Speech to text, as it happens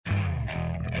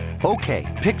Okay,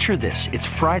 picture this. It's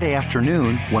Friday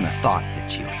afternoon when a thought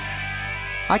hits you.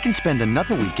 I can spend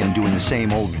another weekend doing the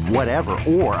same old whatever,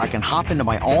 or I can hop into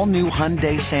my all-new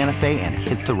Hyundai Santa Fe and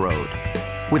hit the road.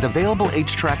 With available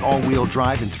H-Track all-wheel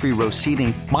drive and 3-row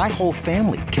seating, my whole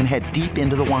family can head deep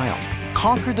into the wild.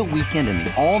 Conquer the weekend in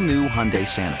the all-new Hyundai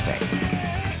Santa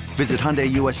Fe. Visit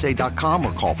HyundaiUSA.com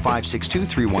or call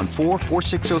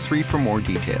 562-314-4603 for more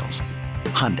details.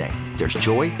 Hyundai, there's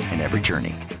joy in every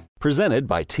journey. Presented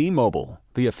by T-Mobile,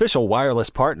 the official wireless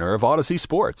partner of Odyssey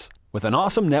Sports. With an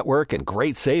awesome network and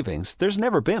great savings, there's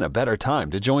never been a better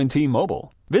time to join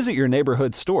T-Mobile. Visit your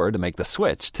neighborhood store to make the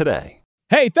switch today.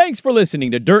 Hey, thanks for listening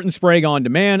to Dirt and Sprague On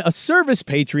Demand, a Service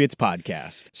Patriots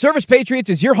podcast. Service Patriots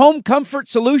is your home comfort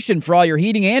solution for all your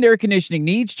heating and air conditioning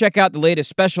needs. Check out the latest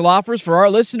special offers for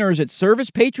our listeners at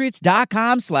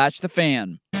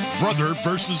servicepatriots.com/thefan. Brother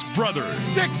versus brother.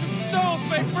 Sticks and stones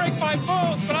may break my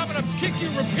bones, but I'm going to kick you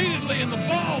repeatedly in the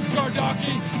balls,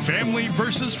 Gardaki. Family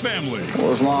versus family.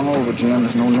 War's long over, Jim.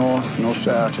 There's no north, no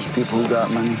south, just people who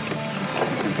got money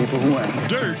and people who ain't.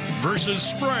 Dirt versus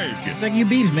Sprague. It's like you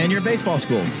bees, man. You're a baseball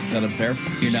school. Is that unfair?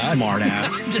 You're not. Smart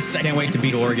ass. Just saying. Can't wait to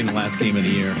beat Oregon the last game of the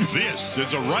year. This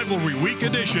is a rivalry week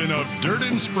edition of Dirt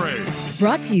and Sprague.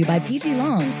 Brought to you by PG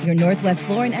Long, your Northwest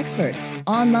flooring experts.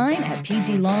 Online at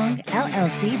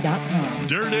pglongllc.com.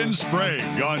 Dirt and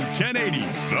Sprague on 1080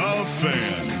 The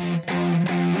Fan.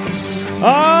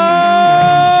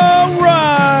 All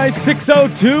right,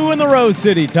 6:02 in the Rose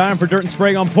City. Time for Dirt and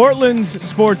Sprague on Portland's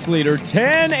sports leader,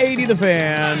 1080 The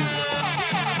Fan.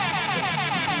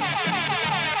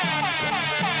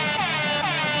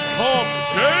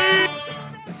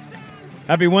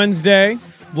 Happy Wednesday.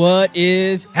 What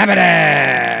is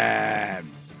happening?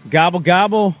 Gobble,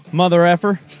 gobble, mother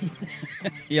effer.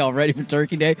 Y'all ready for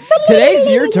Turkey Day? Today's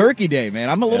your Turkey Day, man.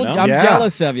 I'm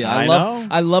jealous of you. I know.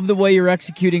 I love the way you're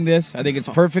executing this. I think it's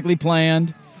perfectly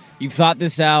planned. You've thought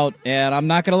this out, and I'm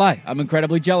not going to lie. I'm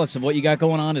incredibly jealous of what you got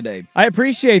going on today. I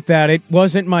appreciate that. It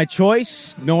wasn't my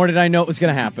choice, nor did I know it was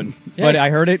going to happen. Yeah. But I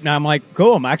heard it, and I'm like,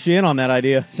 cool, I'm actually in on that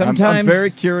idea. Sometimes I'm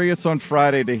very curious on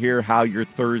Friday to hear how your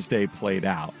Thursday played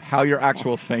out, how your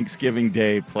actual Thanksgiving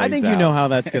Day plays out. I think you know how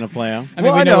that's going to play out. I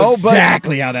mean, we know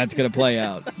exactly how that's going to play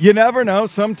out. You never know.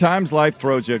 Sometimes life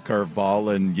throws you a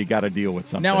curveball, and you got to deal with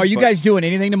something. Now, are you guys doing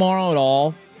anything tomorrow at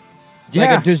all? Yeah.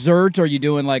 Like a dessert, or are you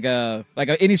doing like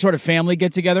any sort of family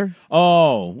get together?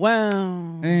 Oh,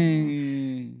 well.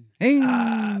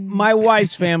 My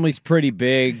wife's family's pretty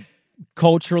big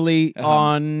culturally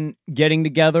on getting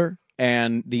together,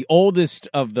 and the oldest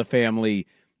of the family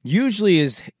usually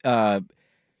is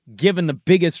given the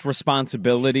biggest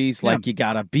responsibilities. Like, you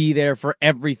got to be there for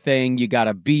everything. You got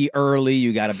to be early.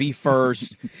 You got to be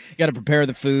first. You got to prepare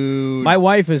the food. My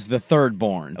wife is the third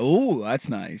born. Oh, that's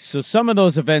nice. So some of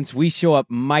those events, we show up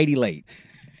mighty late.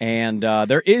 And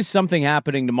there is something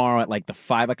happening tomorrow at like the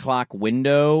 5 o'clock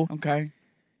window. Okay.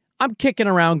 I'm kicking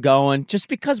around going, just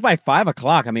because by 5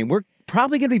 o'clock, I mean, we're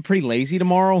probably going to be pretty lazy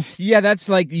tomorrow. Yeah, that's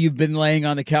like you've been laying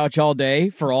on the couch all day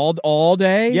for all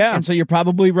day. Yeah. And so you're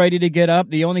probably ready to get up.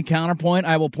 The only counterpoint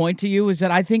I will point to you is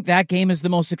that I think that game is the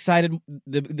most excited,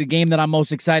 the game that I'm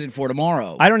most excited for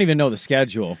tomorrow. I don't even know the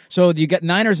schedule. So you got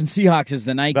Niners and Seahawks is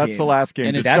the night game. That's the last game.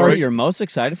 And That's what you're most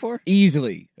excited for?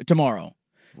 easily tomorrow.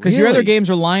 Because your other games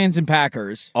are Lions and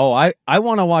Packers. Oh, I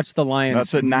want to watch the Lions.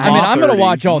 That's at 9:30. I mean, I'm going to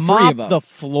watch all three of them. Mop the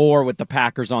floor with the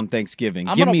Packers on Thanksgiving.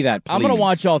 Give me that, please. I'm going to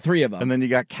watch all three of them. And then you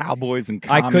got Cowboys and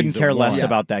Commies. I couldn't care at less 1.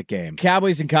 about that game.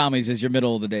 Cowboys and Commies is your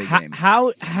middle of the day game.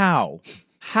 How did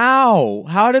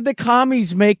the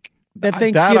Commies make the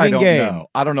Thanksgiving I don't game? know.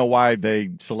 I don't know why they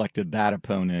selected that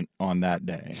opponent on that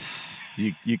day.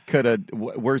 You could have.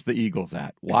 Where's the Eagles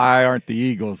at? Why aren't the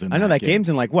Eagles in? I know that game? game's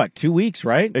in like what, 2 weeks,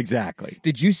 right? Exactly.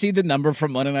 Did you see the number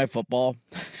from Monday Night Football?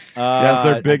 Yeah, it's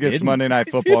their biggest Monday Night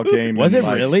Football game. Was in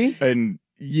it really? In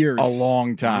years? A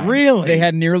long time. Really? They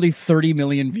had nearly 30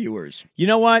 million viewers. You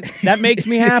know what? That makes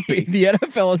me happy. The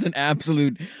NFL is an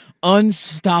absolute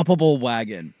unstoppable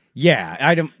wagon.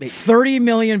 Yeah, 30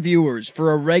 million viewers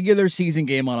for a regular season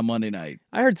game on a Monday night.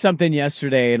 I heard something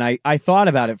yesterday, and I thought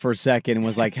about it for a second and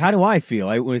was like, how do I feel?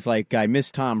 It was like, I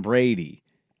miss Tom Brady.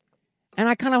 And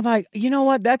I kind of like, you know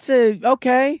what?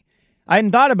 Okay. I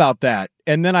hadn't thought about that.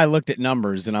 And then I looked at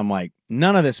numbers, and I'm like,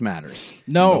 none of this matters.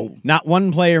 No. Not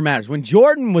one player matters. When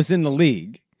Jordan was in the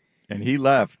league, and he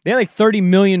left, they had like 30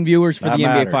 million viewers for the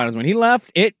mattered. NBA Finals. When he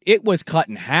left, it was cut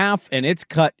in half, and it's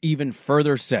cut even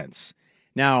further since.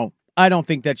 Now, I don't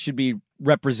think that should be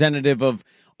representative of,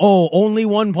 only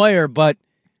one player, but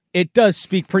it does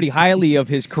speak pretty highly of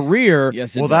his career.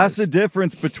 Yes, well, that's the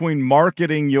difference between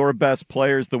marketing your best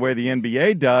players the way the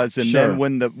NBA does, and then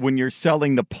when you're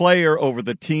selling the player over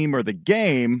the team or the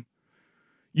game,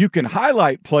 you can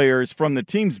highlight players from the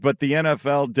teams, but the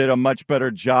NFL did a much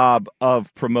better job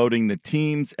of promoting the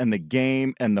teams and the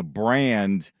game and the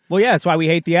brand. Well, yeah, that's why we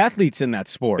hate the athletes in that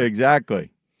sport.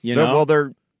 Exactly.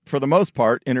 They're, for the most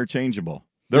part, interchangeable.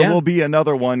 There will be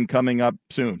another one coming up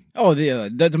soon. Oh,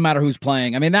 doesn't matter who's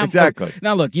playing. I mean, exactly.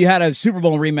 Now, look, you had a Super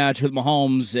Bowl rematch with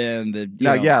Mahomes, and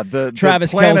the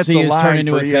Travis Kelce is turned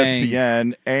into a ESPN,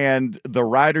 thing. And the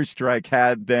writers' strike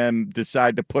had them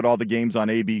decide to put all the games on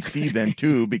ABC then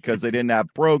too, because they didn't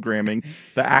have programming.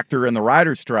 The actor and the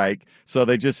writers' strike, so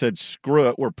they just said, "Screw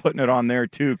it, we're putting it on there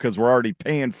too because we're already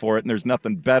paying for it, and there's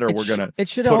nothing better. We're gonna." It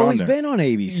should have always been on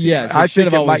ABC. Yes, I should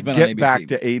think have it always might been get on ABC. back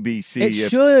to ABC. It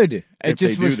should. It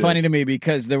just was funny to me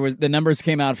because the numbers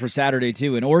came out for Saturday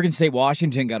too, and Oregon State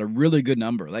Washington got a really good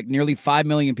number. Like nearly 5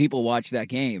 million people watched that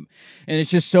game, and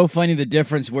it's just so funny the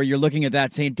difference where you're looking at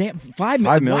that saying, "Damn, 5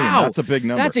 million! Wow, that's a big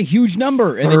number. That's a huge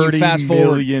number." And then you fast forward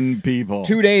 30 million people,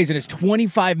 2 days, and it's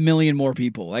 25 million more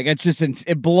people. Like it's just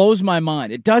it blows my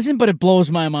mind. It doesn't, but it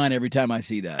blows my mind every time I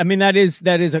see that. I mean,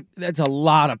 that's a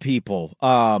lot of people.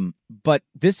 But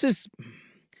this is.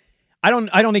 I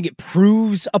don't think it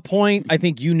proves a point. I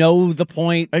think the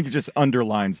point. I think it just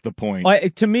underlines the point.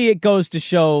 To me, it goes to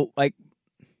show like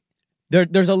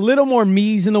there's a little more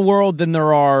me's in the world than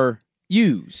there are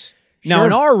you's. Now, Sure.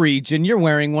 in our region, you're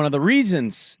wearing one of the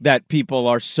reasons that people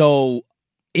are so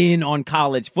in on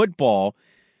college football,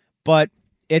 but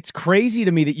it's crazy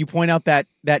to me that you point out that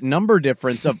number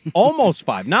difference of almost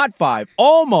 5, not 5,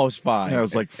 almost 5. Yeah, it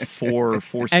was like 4,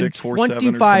 4, And 6, 4, 7 or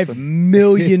 25 something.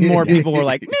 million more people were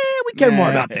like, we care more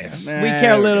about this. We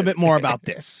care a little bit more about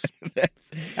this.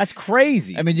 That's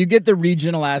crazy. I mean, you get the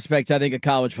regional aspect, I think, of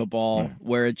college football,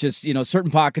 where it just,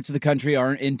 certain pockets of the country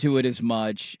aren't into it as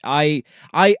much. I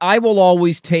will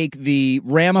always take the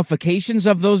ramifications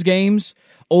of those games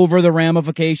over the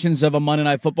ramifications of a Monday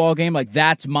Night Football game. Like,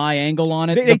 that's my angle on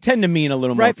it. They tend to mean a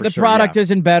little more, for the sure. product Yeah.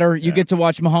 isn't better. You get to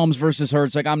watch Mahomes versus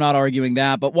Hurts. Like, I'm not arguing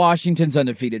that. But Washington's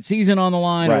undefeated season on the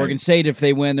line. Right. Oregon State, if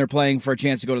they win, they're playing for a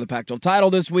chance to go to the Pac-12 title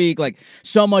this week. Like,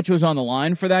 so much was on the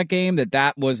line for that game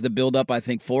that was the build-up, I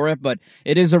think, for it. But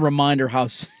it is a reminder how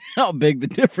big the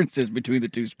difference is between the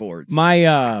two sports. My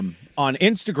on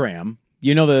Instagram,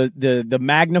 the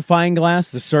magnifying glass,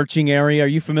 the searching area. Are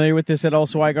you familiar with this at all,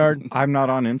 Swigard? I'm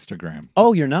not on Instagram.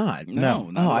 Oh, you're not?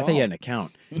 No. Oh, I thought you had an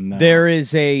account. No. There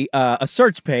is a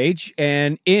search page,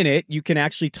 and in it, you can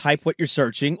actually type what you're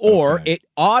searching, or it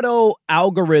auto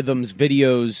algorithms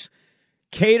videos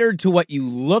catered to what you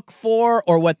look for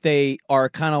or what they are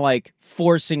kind of like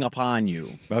forcing upon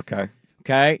you. Okay.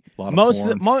 Most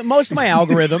of my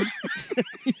algorithm.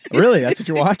 Really, that's what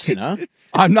you're watching, huh?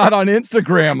 I'm not on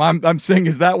Instagram. I'm saying,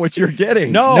 is that what you're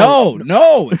getting? No,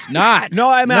 it's not. No,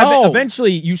 I mean, No.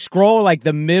 eventually you scroll like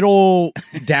the middle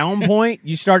down point,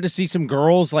 you start to see some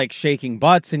girls like shaking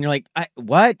butts, and you're like,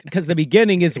 what? Because the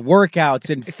beginning is workouts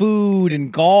and food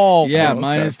and golf. Yeah,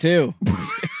 mine is too.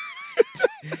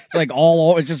 It's like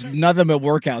it's just nothing but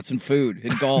workouts and food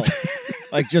and golf.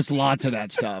 Like just lots of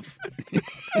that stuff.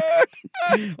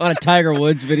 A lot of Tiger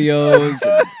Woods videos.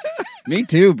 Me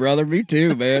too, brother. Me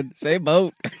too, man. Same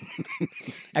boat.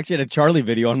 Actually had a Charlie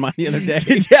video on mine the other day.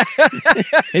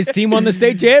 His team won the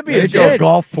state There you championship. go,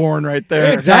 golf porn right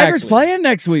there. Exactly. Tiger's playing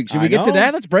next week. Should we get to know.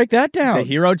 that? Let's break that down. The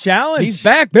Hero Challenge. He's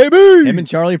back, baby. Him and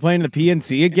Charlie playing the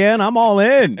PNC again. I'm all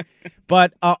in.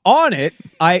 But on it,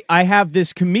 I have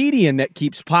this comedian that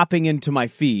keeps popping into my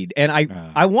feed, and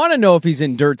I want to know if he's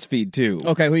in Dirt's feed too.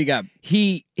 Okay, who you got?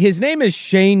 His name is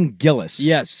Shane Gillis.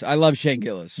 Yes, I love Shane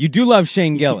Gillis. You do love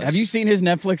Shane Gillis. Have you seen his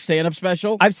Netflix stand-up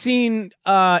special? I've seen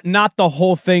not the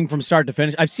whole thing from start to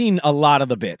finish. I've seen a lot of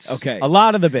the bits. Okay. A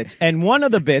lot of the bits. And one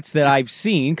of the bits that I've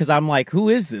seen, because I'm like, who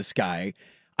is this guy?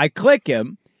 I click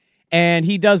him, and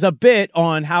he does a bit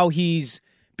on how he's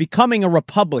becoming a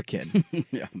Republican.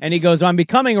 Yeah. And he goes, I'm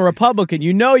becoming a Republican.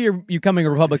 You know you're becoming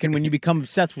a Republican when you become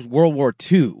obsessed with World War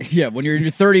II. Yeah, when you're in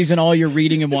your 30s and all you're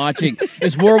reading and watching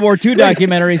is World War II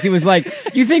documentaries. He was like,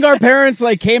 you think our parents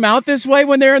came out this way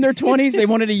when they're in their 20s? They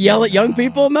wanted to yell at young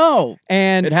people? No.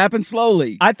 And it happened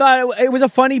slowly. I thought it was a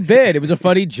funny bit. It was a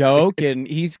funny joke, and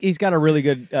he's got a really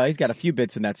good he's got a few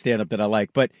bits in that stand-up that I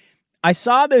like. But I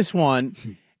saw this one,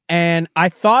 and I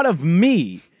thought of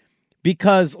me,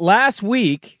 because last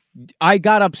week I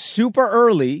got up super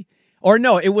early. Or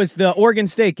no, it was the Oregon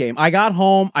State game. I got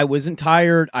home. I wasn't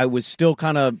tired. I was still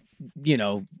kind of,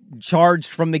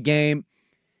 charged from the game.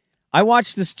 I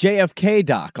watched this JFK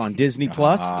doc on Disney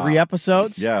Plus, 3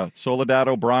 episodes. Yeah, Soledad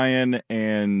O'Brien,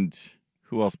 and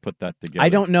who else put that together? I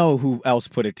don't know who else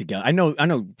put it together. I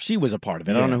know she was a part of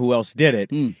it. I don't know who else did it.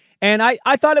 And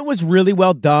I thought it was really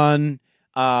well done.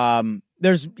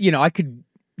 There's, I could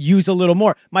use a little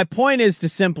more. My point is to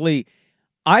simply,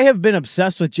 I have been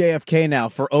obsessed with JFK now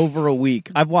for over a week.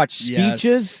 I've watched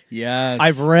speeches. Yes.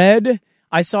 I've read.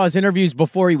 I saw his interviews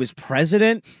before he was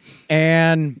president,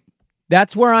 and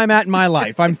that's where I'm at in my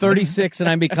life. I'm 36 and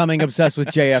I'm becoming obsessed with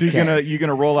JFK. So you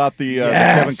gonna roll out the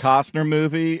Kevin Costner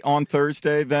movie on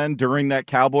Thursday then during that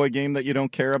Cowboy game that you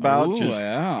don't care about? Ooh,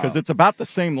 yeah. Because it's about the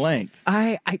same length.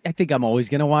 I think I'm always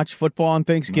going to watch football on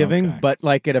Thanksgiving, but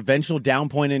like at eventual down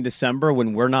point in December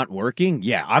when we're not working,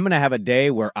 I'm going to have a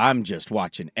day where I'm just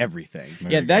watching everything.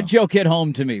 That joke hit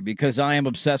home to me because I am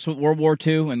obsessed with World War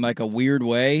II in like a weird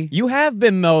way. You have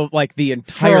been, though, like the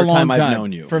entire time I've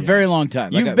known you. For a very long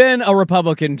time. You've been a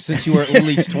Republican since you were at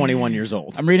least 21 years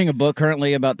old. I'm reading a book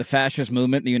currently about the fascist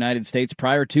movement in the United States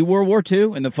prior to World War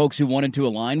II and the folks who wanted to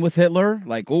align with Hitler.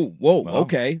 Like,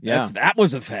 okay. That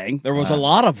was a thing. There was a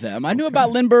lot of them. I knew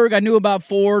about Lindbergh. I knew about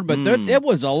Ford, but it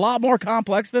was a lot more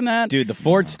complex than that. Dude, the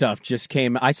Ford stuff just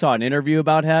came. I saw an interview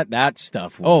about that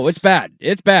stuff was... Oh, it's bad.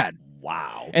 It's bad.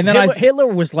 Wow. And then Hitler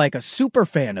was like a super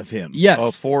fan of him. Yes.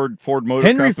 Oh, Ford Motor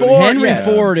Henry Company. Ford.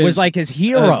 Ford was like his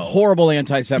hero. A horrible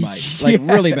anti-Semite. Like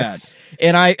really bad.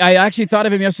 And I actually thought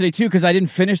of him yesterday too because I didn't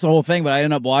finish the whole thing, but I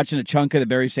ended up watching a chunk of the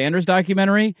Barry Sanders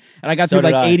documentary, and I got through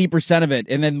like 80% of it.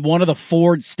 And then one of the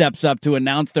Fords steps up to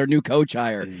announce their new coach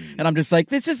hire, and I'm just like,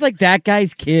 this is like that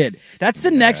guy's kid. That's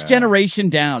the next generation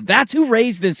down. That's who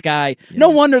raised this guy. No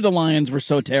wonder the Lions were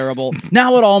so terrible.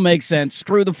 Now it all makes sense.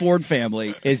 Screw the Ford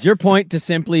family. Is your point to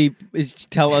simply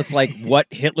tell us like what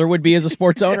Hitler would be as a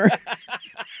sports owner?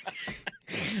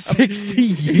 60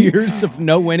 years of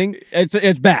no winning.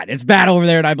 It's bad. It's bad over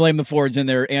there, and I blame the Fords and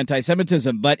their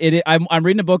anti-Semitism. But I'm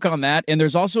reading a book on that, and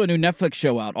there's also a new Netflix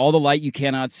show out, All the Light You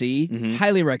Cannot See.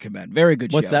 Highly recommend. Very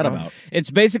good show. What's that about? It's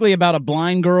basically about a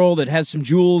blind girl that has some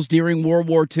jewels during World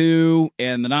War II,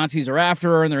 and the Nazis are after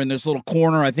her, and they're in this little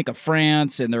corner, I think, of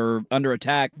France, and they're under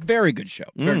attack. Very good show.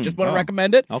 Just want to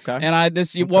recommend it. Okay.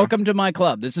 And welcome to my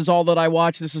club. This is all that I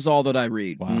watch. This is all that I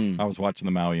read. Wow. I was watching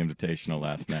the Maui Invitational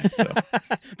last night, so...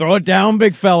 Throw it down,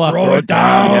 big fella. Throw it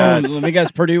down. Yes. Let me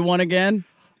guess, Purdue won again?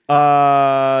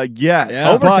 Yes. Yeah.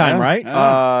 Overtime, right?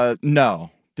 No.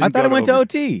 I thought it went to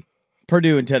OT.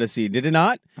 Purdue and Tennessee. Did it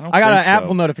not? I got an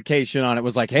Apple notification on it. It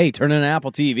was like, hey, turn in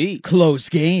Apple TV. Close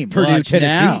game. Purdue, Watch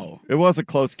Tennessee. Now. It was a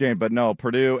close game, but no,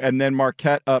 Purdue. And then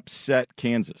Marquette upset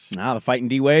Kansas. The fighting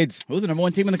D-Wades. Who's the number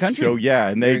one team in the country? So, yeah,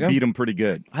 and they beat them pretty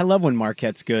good. I love when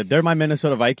Marquette's good. They're my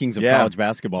Minnesota Vikings of college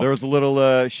basketball. There was a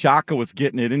little Shaka was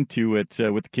getting it into it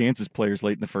with the Kansas players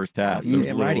late in the first half. There was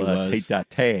a little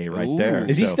Tate right there.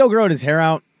 Is he still growing his hair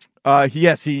out?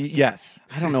 Yes.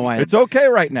 I don't know why. It's okay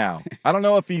right now. I don't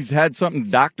know if he's had something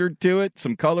doctored to it,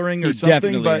 some coloring or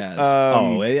something. Definitely but,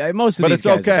 has. Most of these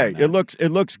guys. But it's okay.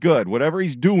 It looks good. Whatever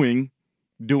he's doing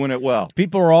it well.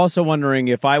 People are also wondering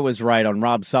if I was right on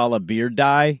Rob Saleh beard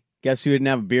dye. Guess who didn't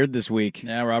have a beard this week?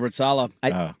 Yeah, Robert Saleh.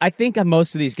 I think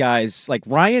most of these guys, like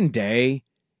Ryan Day,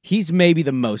 he's maybe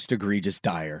the most egregious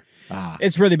dyer.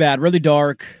 It's really bad, really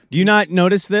dark. Do you not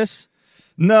notice this?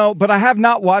 No, but I have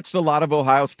not watched a lot of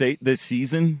Ohio State this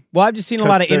season. Well, I've just seen a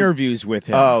lot of interviews with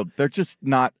him. Oh, they're just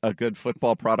not a good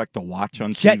football product to watch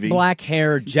on jet TV. Black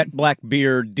hair, jet black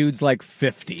beard, dude's like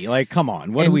 50. Like, come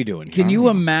on, what are we doing? Can you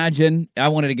imagine, I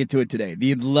wanted to get to it today,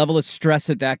 the level of stress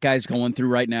that guy's going through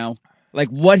right now? Like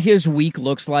what his week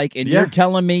looks like, and you're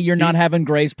telling me you're not having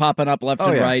grays popping up left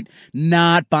and right,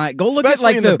 not by. Go look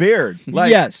Especially at the beard.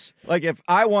 Yes. Like if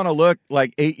I want to look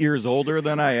like 8 years older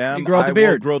than I am, you grow I the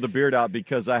beard. will grow the beard out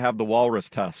because I have the walrus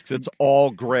tusks. It's all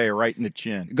gray right in the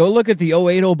chin. Go look at the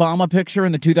 08 Obama picture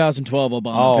and the 2012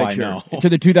 Obama picture. I know. To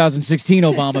the 2016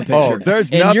 Obama picture. Oh,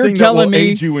 there's and nothing you're that telling will me,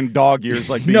 age you in dog years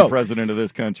like being president of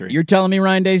this country. You're telling me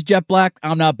Ryan Day's jet black?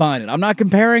 I'm not buying it. I'm not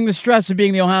comparing the stress of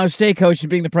being the Ohio State coach to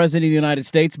being the president of the United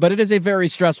States, but it is a very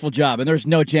stressful job, and there's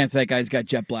no chance that guy's got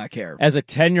jet black hair. As a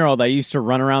 10-year-old, I used to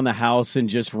run around the house and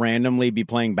just randomly be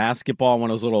playing basketball on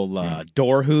one of those little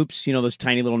door hoops, those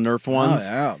tiny little Nerf ones.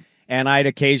 Oh, yeah. And I'd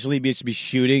occasionally be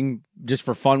shooting just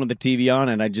for fun with the TV on,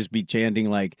 and I'd just be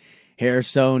chanting like, hair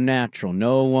so natural,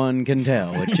 no one can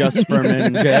tell. It's just for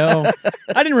men gel.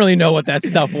 I didn't really know what that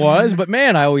stuff was, but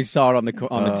man, I always saw it on the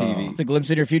TV. It's a glimpse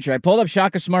into your future. I pulled up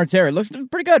Shaka Smart's hair. It looks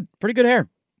pretty good. Pretty good hair.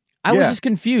 I was just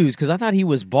confused because I thought he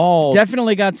was bald.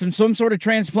 Definitely got some sort of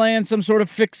transplant, some sort of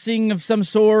fixing of some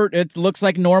sort. It looks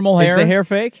like normal hair. Is the hair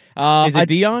fake? Is it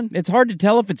Dion? It's hard to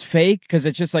tell if it's fake because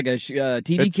it's just like a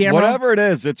TV camera. Whatever it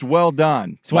is, it's well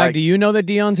done. Swag, do you know that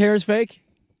Dion's hair is fake?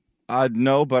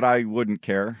 No, but I wouldn't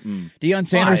care. Deion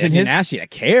Sanders I and didn't ask you to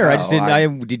care. I just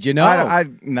didn't. Did you know?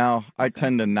 No, I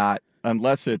tend to not.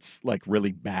 Unless it's like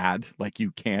really bad, like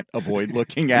you can't avoid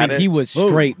looking at it. He was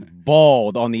straight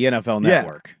bald on the NFL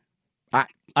Network.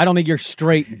 I don't think you're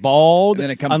straight bald And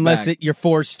then it comes unless back. you're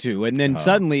forced to. And then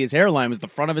suddenly his hairline was the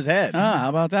front of his head. How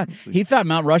about that? He thought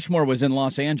Mount Rushmore was in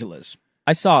Los Angeles.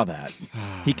 I saw that.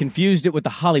 He confused it with the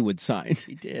Hollywood sign.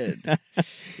 He did.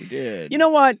 He did. You know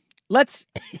what?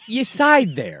 You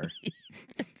side there.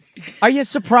 Are you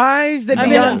surprised that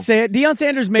Deion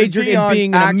Sanders majored in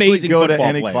being an amazing go football to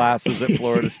any player? classes at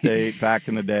Florida State back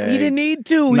in the day? He didn't need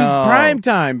to. He's prime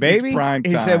time, baby. He's prime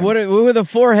time. He said, what were the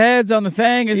 4 heads on the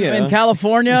thing? Is it Yeah. in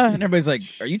California? And everybody's like,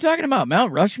 are you talking about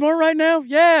Mount Rushmore right now?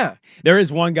 Yeah. There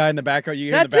is one guy in the background. You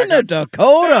hear That's in the in background.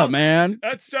 Dakota, man.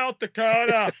 That's South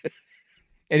Dakota.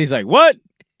 And he's like, what?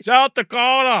 South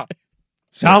Dakota.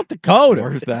 South Dakota.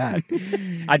 Where's that?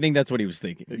 I think that's what he was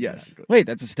thinking. Yes. Wait,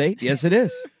 that's a state? Yes, it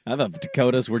is. I thought the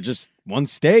Dakotas were just one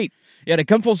state. Yeah, to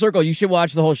come full circle, you should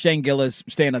watch the whole Shane Gillis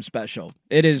stand-up special.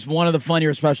 It is one of the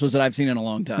funnier specials that I've seen in a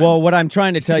long time. Well, what I'm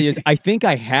trying to tell you is I think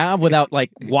I have without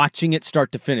watching it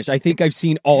start to finish. I think I've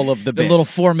seen all of the bits. little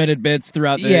 4-minute bits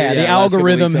throughout the the last couple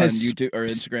algorithm weeks on has YouTube or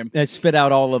Instagram. has spit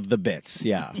out all of the bits.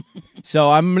 Yeah. So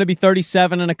I'm going to be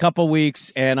 37 in a couple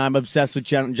weeks, and I'm obsessed with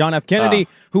John F. Kennedy,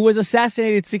 who was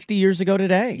assassinated 60 years ago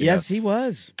today. Yes, he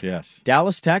was. Yes.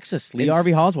 Dallas, Texas. Lee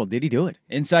Harvey Oswald. Did he do it?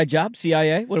 Inside job,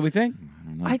 CIA. What do we think?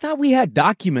 I thought we had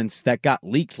documents that got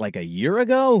leaked like a year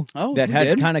ago that we had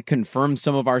did? kind of confirmed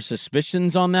some of our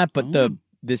suspicions on that. But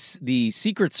the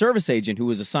Secret Service agent who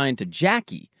was assigned to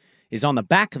Jackie is on the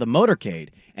back of the motorcade.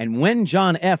 And when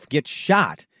John F. gets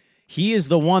shot, he is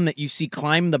the one that you see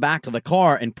climb the back of the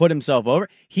car and put himself over.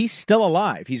 He's still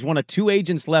alive. He's one of 2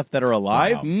 agents left that are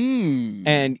alive. Wow.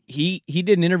 And he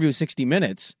did an interview with 60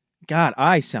 Minutes. God,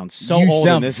 I sound so you old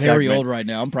sound in this very segment. old right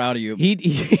now. I'm proud of you. He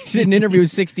did an interview with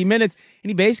 60 Minutes,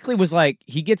 and he basically was like,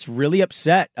 he gets really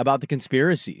upset about the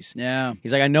conspiracies. Yeah.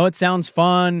 He's like, I know it sounds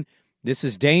fun. This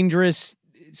is dangerous.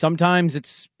 Sometimes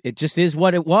it just is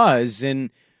what it was.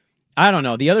 And I don't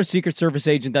know. The other Secret Service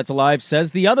agent that's alive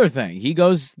says the other thing. He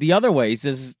goes the other way. He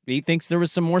says he thinks there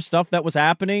was some more stuff that was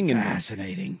happening. And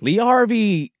Fascinating. Lee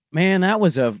Harvey, man, that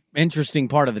was a interesting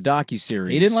part of the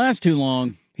docuseries. He didn't last too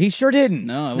long. He sure didn't.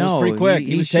 No, it was pretty quick.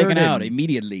 He was sure taken out didn't.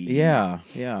 immediately. Yeah.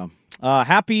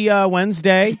 Happy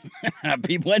Wednesday.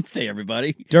 Happy Wednesday,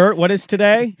 everybody. Dirt, what is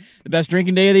today? The best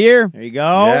drinking day of the year. There you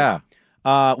go. Yeah.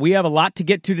 We have a lot to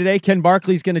get to today. Ken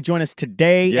Barkley's going to join us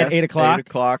today Yes, at 8 o'clock. 8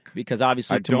 o'clock. Because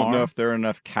obviously I tomorrow. don't know if there are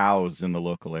enough cows in the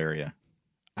local area.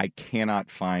 I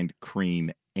cannot find cream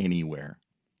anywhere.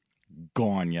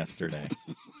 Gone yesterday.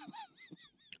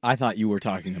 I thought you were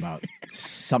talking about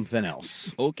something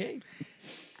else. Okay.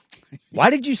 Why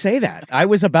did you say that? I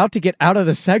was about to get out of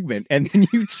the segment, and then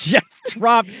you just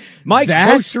dropped, my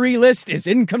grocery list is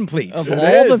incomplete. Of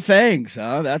all the things,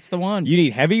 that's the one. You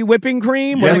need heavy whipping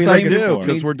cream? What are Yes, we I looking do, for?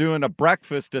 because we're doing a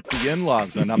breakfast at the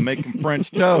in-laws, and I'm making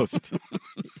French toast.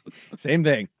 Same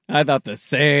thing. I thought the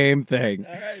same thing.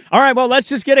 All right, well, let's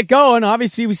just get it going.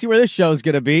 Obviously, we see where this show's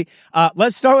going to be.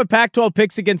 Let's start with Pac-12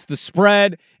 picks against the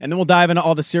spread, and then we'll dive into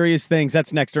all the serious things.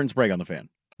 That's next. Dirt and Sprague on the Fan.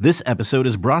 This episode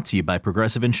is brought to you by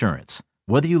Progressive Insurance.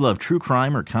 Whether you love true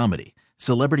crime or comedy,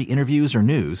 celebrity interviews or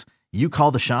news, you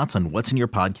call the shots on what's in your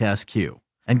podcast queue.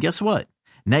 And guess what?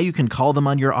 Now you can call them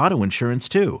on your auto insurance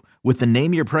too with the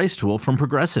Name Your Price tool from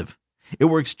Progressive. It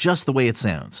works just the way it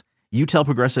sounds. You tell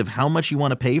Progressive how much you want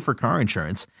to pay for car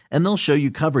insurance, and they'll show you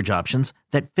coverage options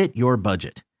that fit your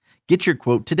budget. Get your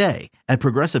quote today at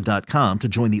Progressive.com to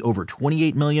join the over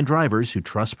 28 million drivers who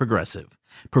trust Progressive.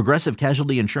 Progressive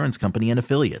Casualty Insurance Company and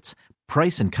Affiliates.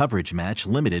 Price and coverage match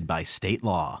limited by state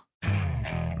law.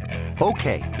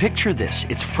 Okay, picture this.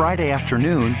 It's Friday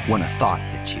afternoon when a thought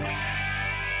hits you.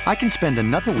 I can spend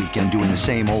another weekend doing the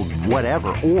same old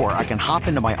whatever, or I can hop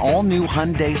into my all-new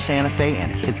Hyundai Santa Fe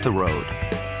and hit the road.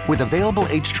 With available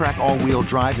H-Track all-wheel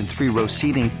drive and 3-row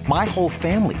seating, my whole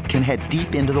family can head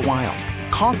deep into the wild.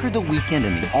 Conquer the weekend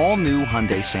in the all-new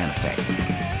Hyundai Santa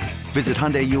Fe. Visit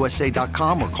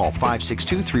HyundaiUSA.com or call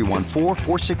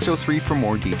 562-314-4603 for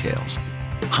more details.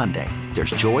 Hyundai, there's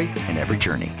joy in every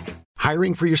journey.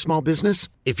 Hiring for your small business?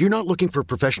 If you're not looking for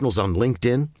professionals on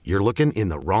LinkedIn, you're looking in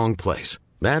the wrong place.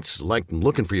 That's like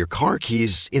looking for your car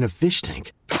keys in a fish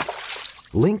tank.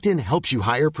 LinkedIn helps you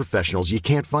hire professionals you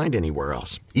can't find anywhere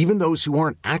else, even those who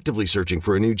aren't actively searching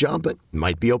for a new job but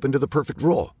might be open to the perfect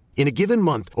role. In a given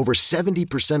month, over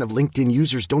 70% of LinkedIn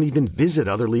users don't even visit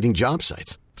other leading job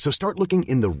sites. So start looking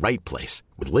in the right place.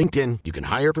 With LinkedIn, you can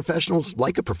hire professionals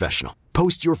like a professional.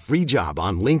 Post your free job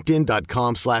on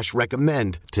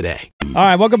linkedin.com/recommend today. All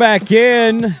right, welcome back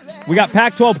in. We got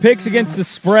Pac-12 picks against the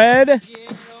spread.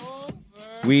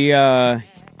 We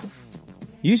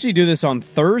usually do this on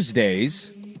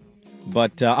Thursdays,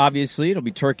 But obviously, it'll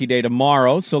be Turkey Day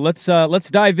tomorrow. So let's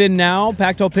dive in now.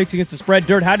 Pac-12 picks against the spread.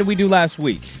 Dirt, how did we do last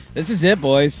week? This is it,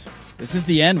 boys. This is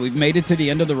the end. We've made it to the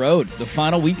end of the road. The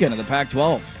final weekend of the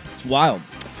Pac-12. It's wild.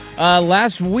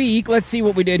 Last week, let's see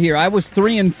what we did here. I was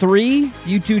 3-3.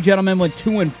 You two gentlemen went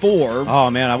 2-4.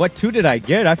 Oh, man. What 2 did I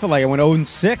get? I feel like I went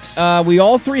 0-6. We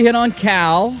all 3 hit on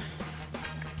Cal.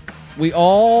 We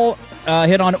all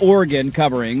hit on Oregon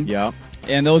covering. Yeah.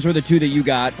 And those were the 2 that you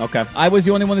got. Okay. I was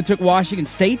the only one that took Washington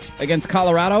State against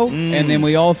Colorado. And then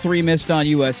we all 3 missed on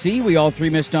USC. We all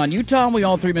 3 missed on Utah. And we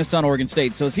all 3 missed on Oregon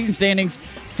State. So season standings,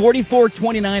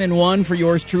 44-29-1 for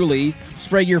yours truly.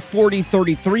 Sprague, you're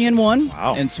 40-33-1.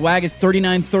 Wow. And Swag is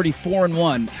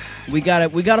 39-34-1. We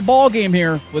got a ball game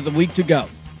here with a week to go.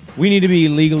 We need to be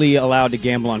legally allowed to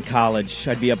gamble on college.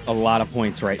 I'd be up a lot of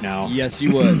points right now. Yes,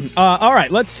 you would. All right,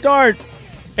 let's start.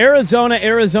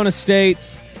 Arizona State.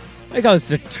 They call this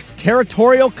the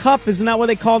Territorial Cup. Isn't that what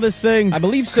they call this thing? I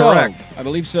believe so. Correct. I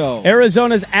believe so.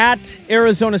 Arizona's at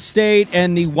Arizona State,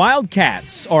 and the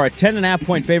Wildcats are a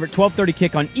 10.5-point favorite. 12:30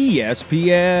 kick on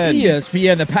ESPN.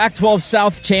 ESPN, the Pac-12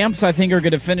 South champs, I think, are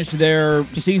going to finish their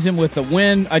season with a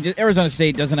win. Arizona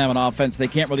State doesn't have an offense. They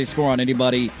can't really score on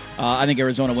anybody. I think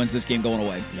Arizona wins this game going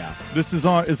away. Yeah.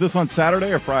 Is this on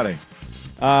Saturday or Friday?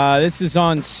 This is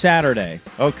on Saturday.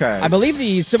 Okay. I believe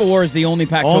the Civil War is the only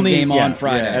Pac-12 game on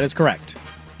Friday. Yeah, that is correct.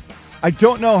 I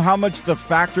don't know how much the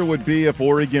factor would be if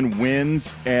Oregon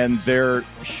wins and their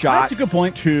shot That's a good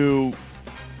point. to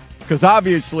 – because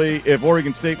obviously if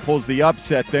Oregon State pulls the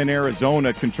upset, then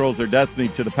Arizona controls their destiny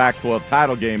to the Pac-12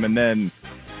 title game, and then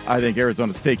I think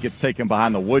Arizona State gets taken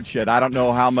behind the woodshed. I don't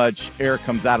know how much air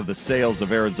comes out of the sails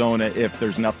of Arizona if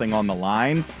there's nothing on the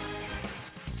line.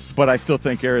 But I still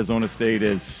think Arizona State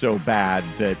is so bad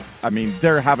that, I mean,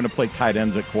 they're having to play tight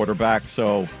ends at quarterback,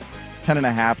 so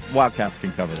 10.5, Wildcats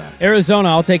can cover that. Arizona,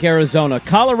 I'll take Arizona.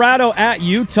 Colorado at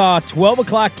Utah, 12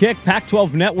 o'clock kick,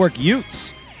 Pac-12 Network,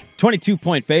 Utes.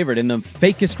 22-point favorite in the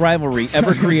fakest rivalry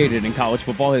ever created in college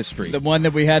football history. The one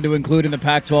that we had to include in the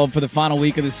Pac-12 for the final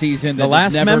week of the season. The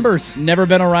last members. Never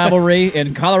been a rivalry,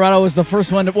 and Colorado was the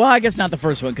first one. Well, I guess not the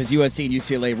first one because USC and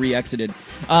UCLA re-exited.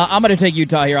 I'm going to take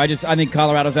Utah here. I think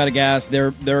Colorado's out of gas.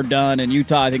 They're done, and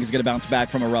Utah I think is going to bounce back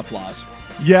from a rough loss.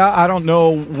 Yeah, I don't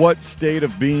know what state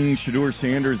of being Shedeur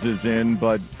Sanders is in,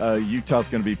 but Utah's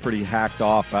going to be pretty hacked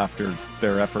off after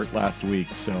their effort last week.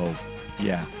 So,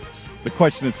 yeah. The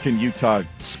question is, can Utah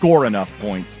score enough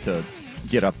points to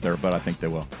get up there? But I think they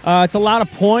will. It's a lot of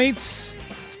points.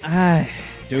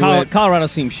 Colorado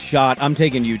seems shot. I'm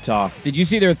taking Utah. Did you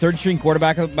see their third-string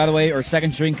quarterback, by the way, or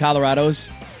second-string Colorado's?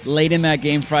 Late in that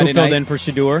game Friday night. Who filled in for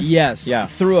Shedeur? Yes. Yeah.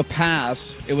 Threw a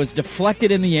pass. It was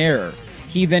deflected in the air.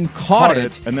 He then caught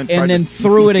it and then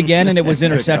threw it again, and it was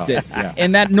intercepted. Yeah.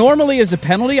 And that normally is a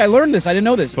penalty. I learned this. I didn't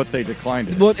know this. But they declined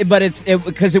it. Well, but it's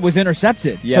because it was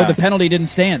intercepted, so the penalty didn't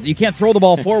stand. You can't throw the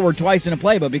ball forward twice in a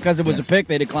play, but because it was a pick,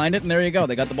 they declined it, and there you go.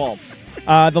 They got the ball.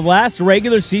 The last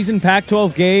regular season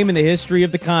Pac-12 game in the history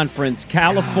of the conference,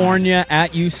 California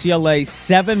at UCLA,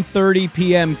 7:30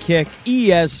 p.m. kick,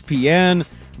 ESPN.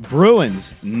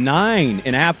 Bruins,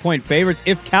 9.5-point favorites.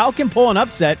 If Cal can pull an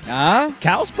upset,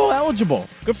 Cal's bowl eligible.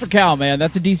 Good for Cal, man.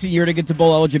 That's a decent year to get to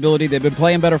bowl eligibility. They've been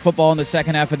playing better football in the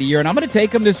second half of the year, and I'm going to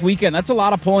take them this weekend. That's a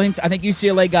lot of points. I think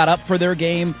UCLA got up for their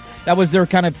game. That was their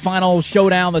kind of final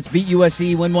showdown. Let's beat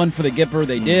USC, win one for the Gipper.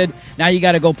 They did. Now you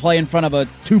got to go play in front of a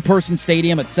two-person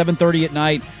stadium at 7:30 at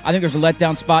night. I think there's a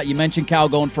letdown spot. You mentioned Cal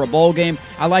going for a bowl game.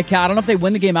 I like Cal. I don't know if they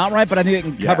win the game outright, but I think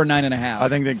they can cover 9.5. I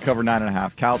think they can cover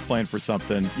 9.5. Cal's playing for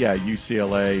something. Yeah,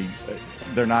 UCLA,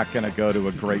 they're not going to go to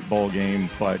a great bowl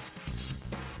game, but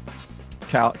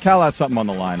Cal has something on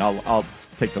the line. I'll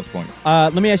take those points.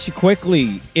 Let me ask you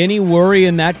quickly, any worry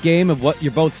in that game of what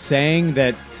you're both saying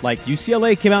that like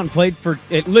UCLA came out and played for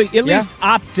at least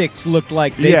optics looked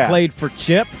like they played for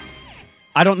Chip?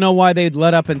 I don't know why they'd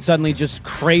let up and suddenly just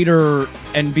crater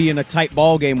and be in a tight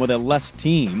ball game with a less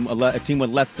team, a team with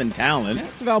less than talent. Yeah,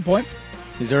 that's a valid point.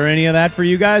 Is there any of that for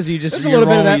you guys? Or you just There's a little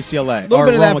bit of that. UCLA? A little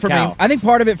bit of that for Cal? me. I think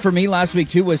part of it for me last week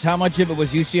too was how much of it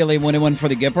was UCLA winning one for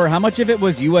the Gipper, how much of it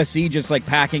was USC just like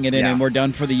packing it in and we're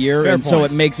done for the year, Fair and point. so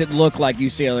it makes it look like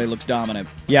UCLA looks dominant.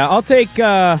 Yeah, I'll take.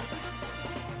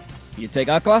 You take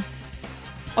UCLA?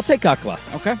 I'll take UCLA.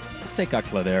 Okay, I'll take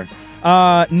UCLA there.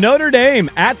 Notre Dame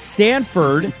at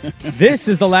Stanford. This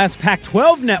is the last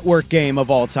Pac-12 network game of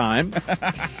all time.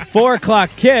 4 o'clock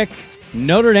kick.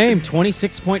 Notre Dame,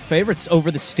 26-point favorites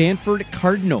over the Stanford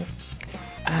Cardinal.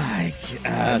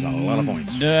 That's a lot of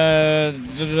points.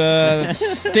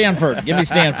 Stanford. Give me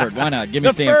Stanford. Why not? Give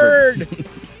me Stanford.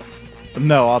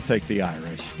 No, I'll take the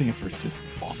Irish. Stanford's just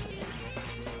awful.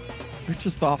 They're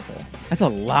just awful. That's a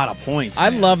lot of points. I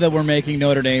man. love that we're making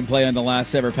Notre Dame play in the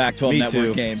last ever Pac-12 Me network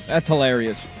too. game. That's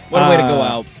hilarious. What a way to go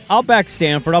out. I'll back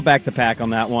Stanford. I'll back the Pack on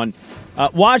that one.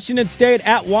 Washington State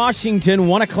at Washington,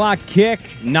 1 o'clock kick.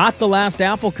 Not the last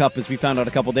Apple Cup, as we found out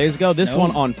a couple days ago. This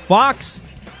one on Fox.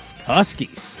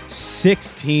 Huskies,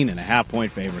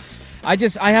 16.5-point favorites. I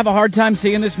have a hard time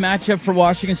seeing this matchup for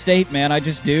Washington State, man. I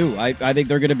just do. I think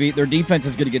they're going to be, their defense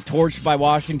is going to get torched by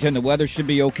Washington. The weather should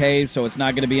be okay, so it's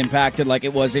not going to be impacted like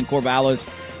it was in Corvallis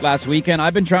last weekend.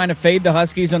 I've been trying to fade the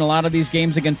Huskies in a lot of these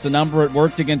games against the number. It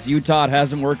worked against Utah. It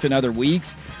hasn't worked in other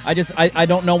weeks. I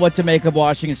don't know what to make of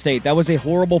Washington State. That was a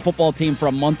horrible football team for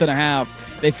a month and a half.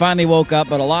 They finally woke up,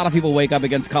 but a lot of people wake up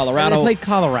against Colorado. They played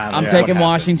Colorado. I'm taking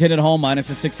Washington at home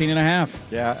minus a 16.5.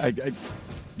 Yeah,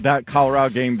 that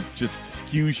Colorado game just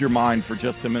skews your mind for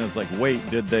just a minute. It's like, wait,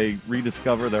 did they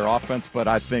rediscover their offense? But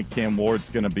I think Cam Ward's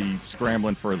going to be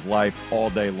scrambling for his life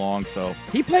all day long. So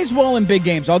he plays well in big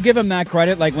games. I'll give him that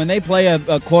credit. Like when they play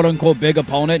a quote-unquote big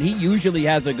opponent, he usually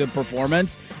has a good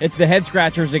performance. It's the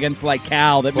head-scratchers against like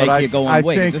Cal that make you go,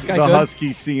 wait, is this guy good? I think the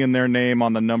Huskies seeing their name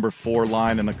on the number 4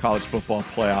 line in the college football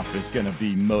playoff is going to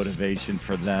be motivation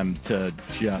for them to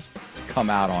just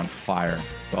come out on fire.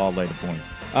 So I'll lay the points.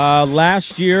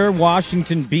 Last year,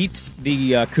 Washington beat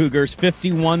the Cougars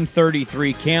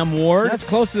 51-33. Cam Ward. That's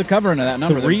close to the covering of that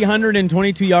number.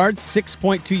 322 yards,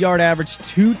 6.2 yard average,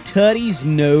 2 tutties,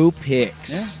 no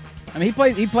picks. Yeah. I mean,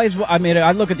 he plays. I mean,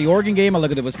 I look at the Oregon game. I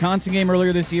look at the Wisconsin game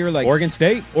earlier this year. Like Oregon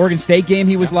State game,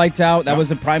 he was lights out. That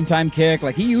was a primetime kick.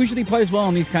 Like he usually plays well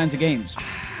in these kinds of games.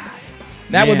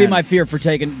 That would be my fear for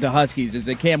taking the Huskies, is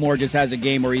that Cam Ward just has a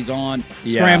game where he's on,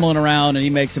 scrambling around, and he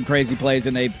makes some crazy plays,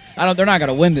 and they're not going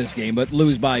to win this game, but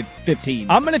lose by 15.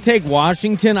 I'm going to take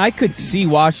Washington. I could see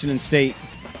Washington State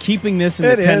keeping this in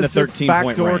the 10 to 13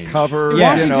 point range. Cover.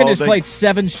 Yeah. Washington has played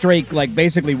 7 straight, like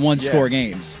basically one-score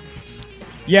games.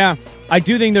 Yeah. I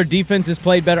do think their defense has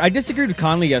played better. I disagreed with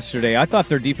Conley yesterday. I thought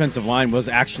their defensive line was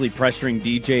actually pressuring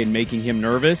DJ and making him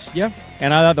nervous. Yeah.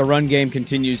 And I thought the run game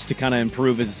continues to kind of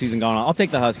improve as the season goes on. I'll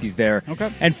take the Huskies there.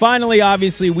 Okay. And finally,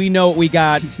 obviously, we know what we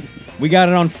got. We got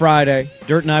it on Friday.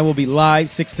 Dirt and I will be live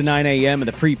 6 to 9 a.m. at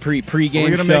the pregame show. Are we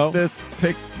going to make this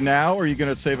pick now, or are you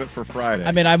going to save it for Friday?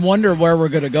 I mean, I wonder where we're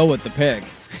going to go with the pick.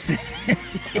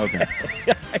 Okay.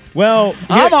 Well,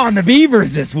 I'm on the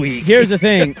Beavers this week. Here's the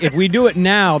thing. If we do it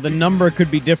now, the number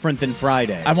could be different than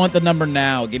Friday. I want the number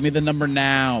now. Give me the number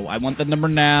now. I want the number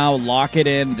now. Lock it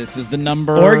in. This is the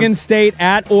number. Oregon State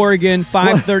at Oregon,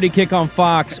 5:30 kick on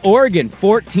Fox. Oregon,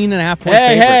 14.5 point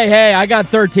favorites. Hey, I got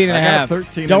 13.5. I got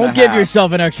 13.5. Don't give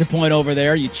yourself an extra point over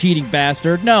there, you cheating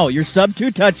bastard. No, you're sub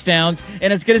 2 touchdowns,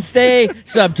 and it's going to stay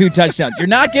sub 2 touchdowns. You're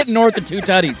not getting north of 2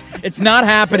 tutties. It's not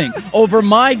happening. Over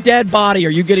my dead body, are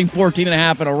you getting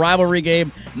 14.5 in a rivalry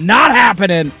game? Not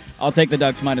happening. I'll take the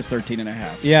Ducks minus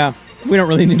 13.5. Yeah, we don't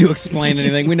really need to explain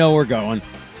anything. We know where we're going.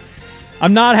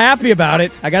 I'm not happy about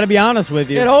it. I got to be honest with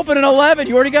you. It opened at 11.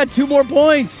 You already got 2 more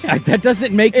points. That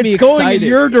doesn't make me excited. It's going in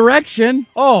your direction.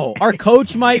 Oh, our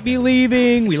coach might be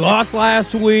leaving. We lost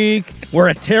last week. We're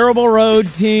a terrible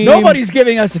road team. Nobody's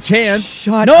giving us a chance.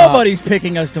 Nobody's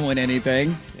picking us to win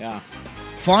anything. Yeah.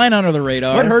 Flying under the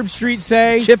radar. What Herb Street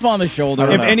say? Chip on the shoulder.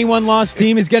 If anyone lost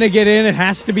team is going to get in, it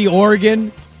has to be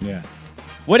Oregon. Yeah.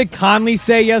 What did Conley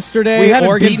say yesterday? We haven't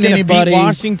Oregon's beaten anybody. Beat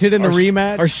Washington in the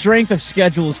rematch. Our strength of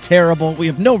schedule is terrible. We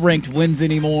have no ranked wins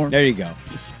anymore. There you go.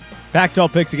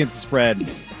 Pac-12 picks against the spread.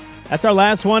 That's our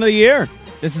last one of the year.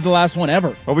 This is the last one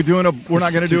ever. Are we doing we're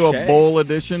not going to do a bowl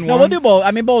edition one? No, we'll do bowl.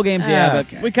 I mean, bowl games, but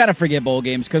okay. We kind of forget bowl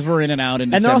games because we're in and out in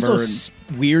December. And they're also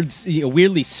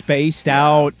weirdly spaced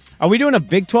out. Are we doing a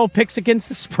Big 12 picks against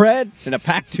the spread and a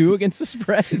Pac-2 against the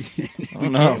spread? I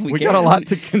don't know. We got a lot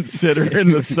to consider in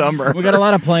the summer. We got a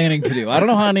lot of planning to do. I don't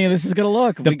know how any of this is going to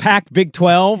look. The Pac Big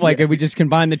 12, if we just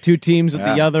combine the 2 teams with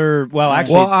the other,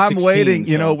 actually, I'm 16,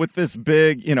 waiting, with this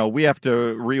big, we have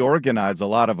to reorganize a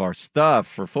lot of our stuff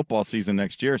for football season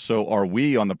next year. So are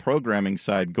we on the programming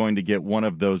side going to get one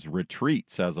of those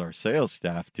retreats as our sales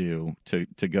staff do to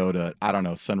go to, I don't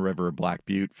know, Sun River or Black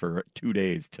Butte for 2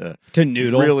 days to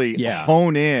noodle, really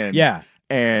hone in,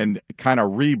 and kind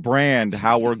of rebrand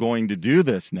how we're going to do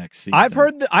this next season. I've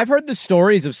heard the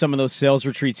stories of some of those sales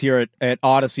retreats here at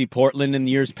Odyssey Portland in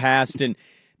the years past, and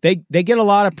they get a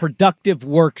lot of productive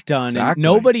work done, exactly. And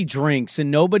nobody drinks and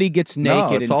nobody gets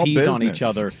naked and pees on each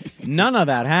other. None of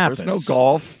that happens. There's no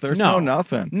golf. There's no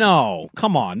nothing. No,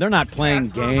 come on. They're not playing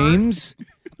games.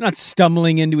 They're not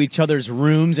stumbling into each other's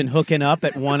rooms and hooking up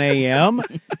at 1 a.m.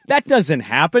 That doesn't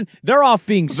happen. They're off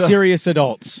being serious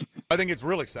adults. I think it's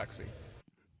really sexy.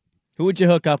 Who would you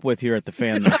hook up with here at the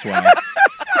Fan this way?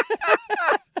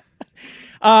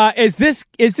 Is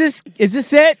Is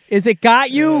this it? Is it got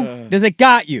you? Does it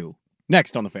got you?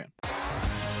 Next on The Fan.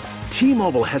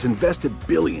 T-Mobile has invested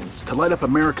billions to light up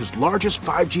America's largest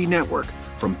 5G network,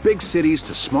 from big cities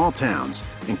to small towns,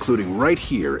 including right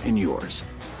here in yours.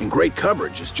 And great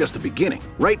coverage is just the beginning.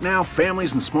 Right now,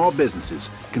 families and small businesses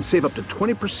can save up to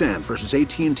 20% versus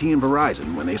AT&T and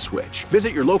Verizon when they switch.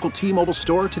 Visit your local T-Mobile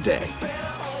store today.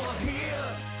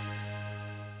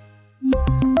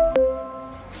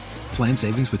 Plan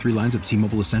savings with 3 lines of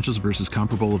T-Mobile Essentials versus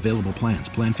comparable available plans.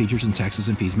 Plan features and taxes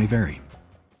and fees may vary.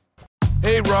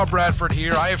 Hey, Rob Bradford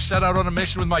here. I have set out on a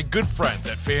mission with my good friends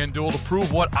at FanDuel to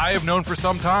prove what I have known for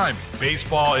some time.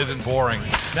 Baseball isn't boring.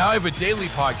 Now I have a daily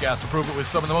podcast to prove it with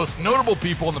some of the most notable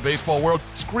people in the baseball world,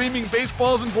 screaming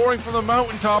baseball isn't boring from the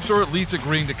mountaintops, or at least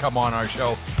agreeing to come on our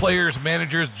show. Players,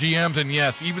 managers, GMs, and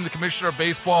yes, even the commissioner of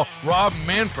baseball, Rob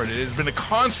Manfred. It has been a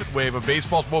constant wave of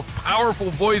baseball's most powerful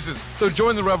voices. So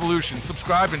join the revolution.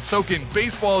 Subscribe and soak in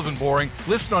Baseball Isn't Boring.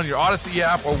 Listen on your Odyssey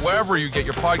app or wherever you get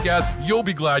your podcasts. You'll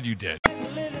be glad you did.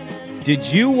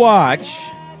 Did you watch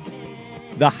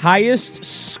the highest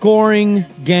scoring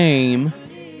game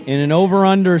in an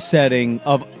over-under setting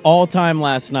of all time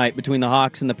last night between the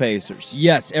Hawks and the Pacers?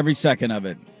 Yes, every second of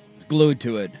it. Glued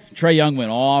to it. Trae Young went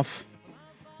off.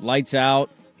 Lights out.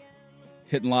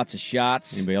 Hitting lots of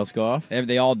shots. Anybody else go off?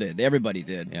 They all did. Everybody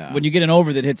did. Yeah. When you get an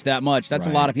over that hits that much, that's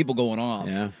Right. a lot of people going off.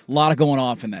 Yeah. A lot of going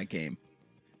off in that game.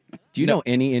 Do you know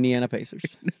any Indiana Pacers?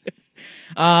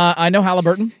 I know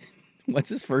Halliburton. What's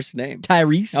his first name?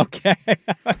 Tyrese. Okay.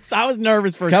 So I was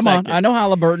nervous for a Come second. on. I know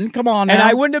Halliburton. Come on now. And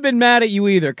I wouldn't have been mad at you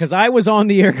either, because I was on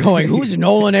the air going, who's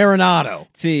Nolan Arenado?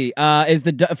 Let's see, is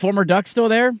the former Duck still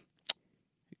there?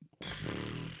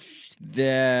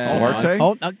 Duarte?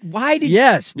 Why did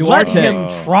Yes, let Duarte. him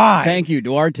try? Thank you,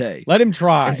 Duarte. Let him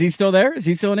try. Is he still there? Is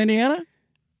he still in Indiana?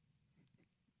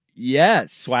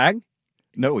 Yes. Swag?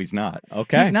 No, he's not.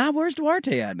 Okay. He's not. Where's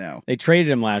Duarte at now? They traded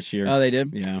him last year. Oh, they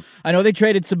did? Yeah. I know they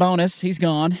traded Sabonis. He's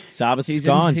gone. Sabas He's is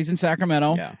gone. He's in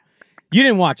Sacramento. Yeah. You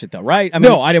didn't watch it, though, right? I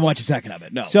No, I didn't watch a second of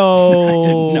it. No.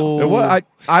 So No.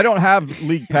 I don't have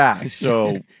League Pass,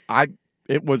 so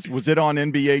was it on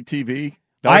NBA TV?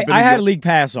 I had League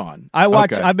Pass on.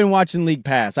 Okay. I've been watching League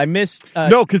Pass. I missed.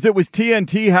 No, because it was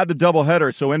TNT had the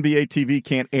doubleheader, so NBA TV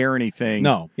can't air anything.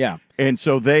 No, yeah. And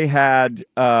so they had,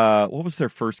 what was their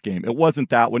first game? It wasn't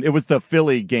that one. It was the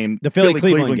Philly game. The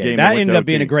Philly-Cleveland game. That ended up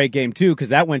being a OT. great game, too, because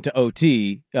that went to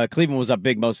OT. Cleveland was up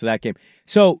big most of that game.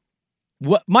 So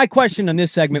my question on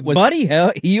this segment was... Buddy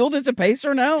healed as a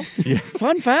Pacer now? Yeah.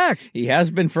 Fun fact. He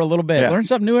has been for a little bit. Yeah. Learn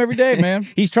something new every day, man.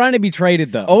 He's trying to be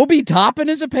traded, though. Obi Toppin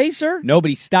is a Pacer?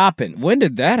 Nobody's stopping. When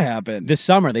did that happen? This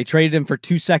summer, they traded him for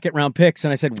 2 second-round picks,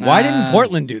 and I said, why didn't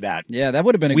Portland do that? Yeah, that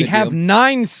would have been a We good have deal.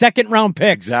 9 second-round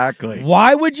picks. Exactly.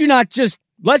 Why would you not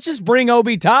let's just bring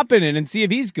Obi Toppin in and see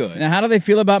if he's good? Now, how do they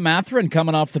feel about Mathurin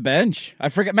coming off the bench? I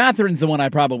forget. Mathurin's the one I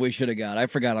probably should have got. I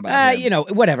forgot about him.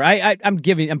 Whatever.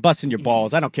 I'm busting your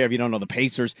balls. I don't care if you don't know the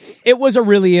Pacers. It was a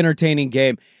really entertaining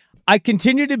game. I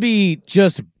continue to be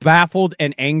just baffled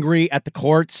and angry at the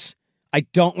courts. I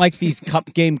don't like these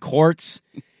cup game courts.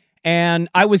 And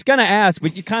I was going to ask,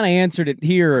 but you kind of answered it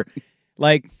here.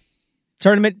 Like,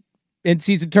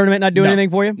 in-season tournament not doing anything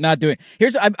for you? Not doing.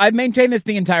 I've maintained this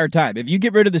the entire time. If you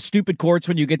get rid of the stupid courts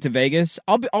when you get to Vegas,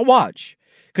 I'll watch.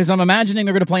 Because I'm imagining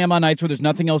they're going to play them on nights where there's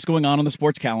nothing else going on the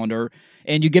sports calendar.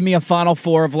 And you give me a Final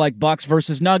Four of like Bucks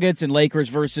versus Nuggets and Lakers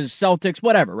versus Celtics,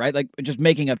 whatever, right? Like just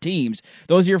making up teams.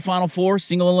 Those are your Final Four,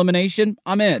 single elimination.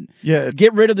 I'm in. Yeah.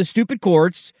 Get rid of the stupid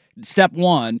courts. Step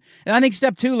one. And I think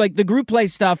step two, like the group play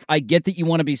stuff, I get that you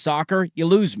want to be soccer. You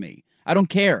lose me. I don't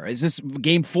care. Is this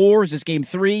game 4? Is this game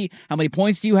 3? How many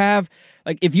points do you have?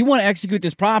 Like, if you want to execute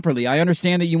this properly, I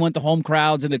understand that you want the home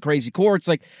crowds and the crazy courts.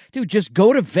 Like, dude, just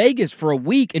go to Vegas for a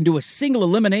week and do a single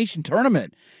elimination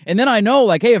tournament. And then I know,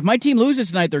 like, hey, if my team loses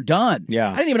tonight, they're done.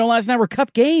 Yeah. I didn't even know last night were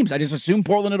cup games. I just assumed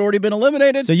Portland had already been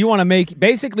eliminated. So you want to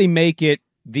basically make it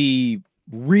the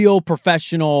real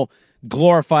professional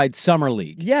glorified summer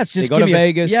league. Yes, just they go to give me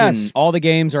Vegas and all the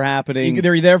games are happening.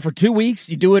 They're there for 2 weeks.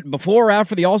 You do it before or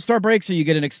after the All-Star break, so you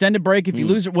get an extended break if you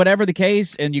lose it, whatever the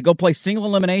case, and you go play single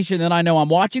elimination. Then I know I'm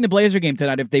watching the Blazer game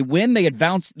tonight. If they win, they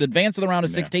advance to the round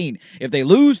of 16. If they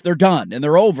lose, they're done, and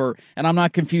they're over, and I'm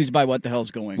not confused by what the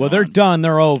hell's going on. Well, they're done.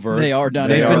 They're over. They are done.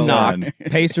 They've They're been over. knocked.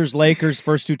 Pacers, Lakers,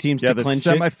 first 2 teams to the clinch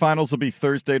it. semifinals will be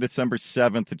Thursday, December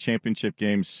 7th. The championship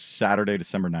game's Saturday,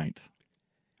 December 9th.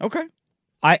 Okay.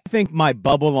 I think my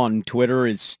bubble on Twitter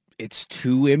it's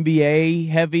too NBA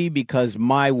heavy because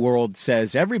my world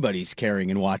says everybody's caring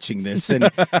and watching this. And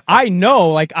I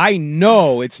know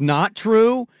it's not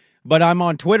true, but I'm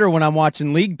on Twitter when I'm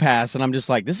watching League Pass and I'm just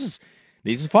like, this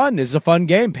is fun. This is a fun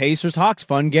game. Pacers, Hawks,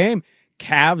 fun game.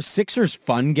 Cavs Sixers,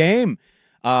 fun game.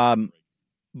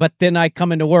 But then I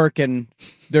come into work and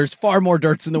there's far more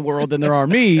dirts in the world than there are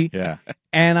me. Yeah.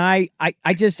 And I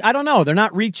don't know. They're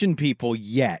not reaching people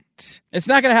yet. It's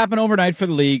not going to happen overnight for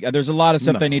the league. There's a lot of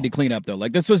stuff they need to clean up, though.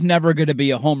 Like, this was never going to be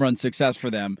a home run success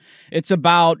for them. It's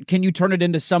about, can you turn it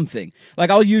into something? Like,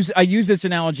 I use this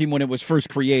analogy when it was first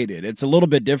created. It's a little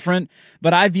bit different,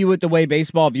 but I view it the way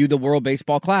baseball viewed the World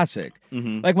Baseball Classic.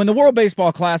 Mm-hmm. Like, when the World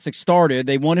Baseball Classic started,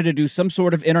 they wanted to do some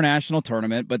sort of international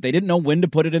tournament, but they didn't know when to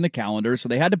put it in the calendar, so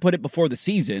they had to put it before the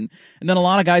season. And then a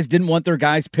lot of guys didn't want their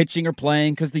guys pitching or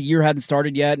playing because the year hadn't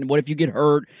started yet, and what if you get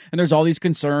hurt? And there's all these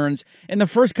concerns. And the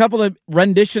first couple of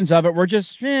renditions of it were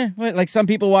just, like some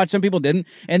people watched, some people didn't.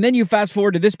 And then you fast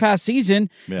forward to this past season,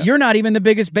 you're not even the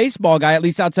biggest baseball guy, at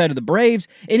least outside of the Braves.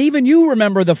 And even you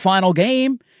remember the final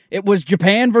game. It was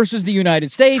Japan versus the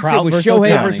United States. Trout it was versus Shohei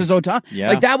Ohtani. versus Ohtani. Yeah.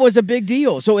 Like, that was a big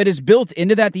deal. So it is built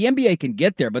into that. The NBA can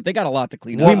get there, but they got a lot to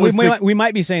clean up. We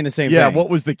might be saying the same thing. Yeah, what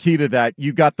was the key to that?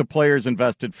 You got the players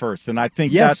invested first. And I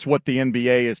think that's what the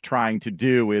NBA is trying to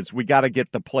do is we got to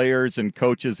get the players and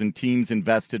coaches and teams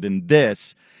invested in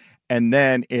this. And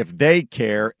then if they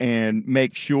care and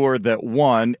make sure that,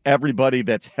 one, everybody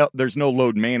there's no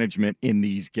load management in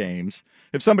these games.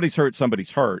 If somebody's hurt,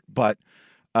 somebody's hurt. But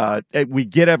we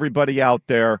get everybody out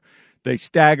there. They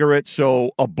stagger it.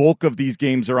 So a bulk of these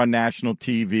games are on national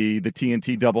TV. The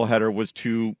TNT doubleheader was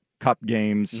 2 cup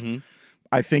games. Mm-hmm.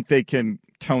 I think they can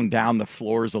tone down the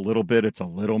floors a little bit. It's a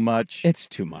little much. It's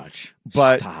too much.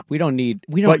 But stop. We don't need.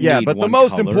 But the one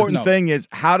most color. important thing is,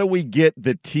 how do we get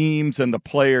the teams and the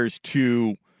players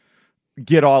to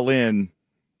get all in,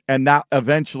 and that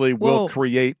eventually will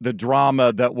create the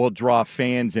drama that will draw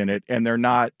fans in it. And they're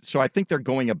not. So I think they're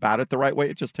going about it the right way.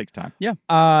 It just takes time.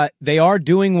 Yeah. They are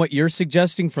doing what you're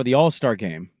suggesting for the All-Star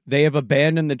game. They have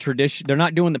abandoned the tradition. They're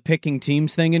not doing the picking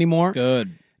teams thing anymore.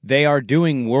 Good. They are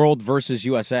doing World versus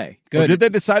USA. Good. Well, did they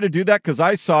decide to do that? Because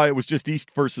I saw it was just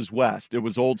East versus West. It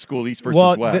was old school East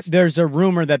versus West. There's a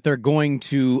rumor that they're going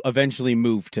to eventually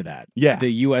move to that. Yeah. The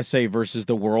USA versus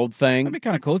the world thing. That'd be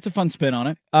kind of cool. It's a fun spin on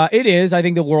it. It is. I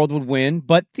think the world would win,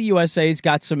 but the USA's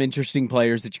got some interesting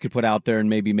players that you could put out there and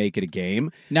maybe make it a game.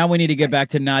 Now we need to get back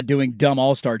to not doing dumb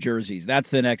all-star jerseys. That's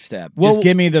the next step. Just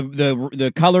give me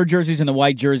the colored jerseys and the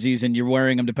white jerseys, and you're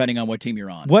wearing them depending on what team you're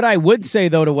on. What I would say,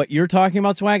 though, to what you're talking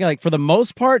about, Swag, like for the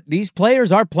most part, these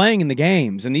players are playing in the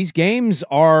games, and these games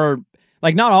are,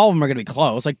 like, not all of them are going to be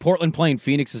close. Like, Portland playing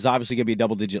Phoenix is obviously going to be a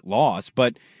double-digit loss,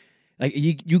 but like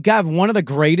you got one of the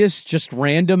greatest just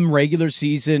random regular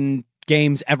season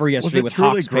games ever yesterday with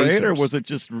Hawks Pacers. Was it truly great, or was it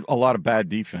just a lot of bad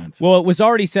defense? Well, it was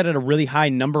already set at a really high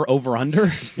number over-under.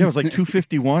 Yeah, it was like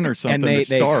 251 or something and they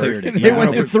cleared it. They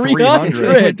went to 300.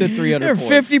 They went to 300 They're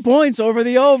 50 points over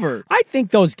the over. I think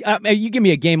those you give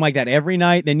me a game like that every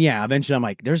night, then yeah, eventually I'm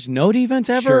like, there's no defense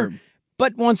ever. Sure.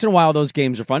 But once in a while, those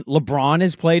games are fun. LeBron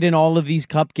has played in all of these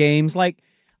cup games. Like,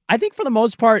 I think for the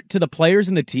most part, to the players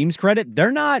and the team's credit,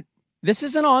 this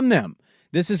isn't on them.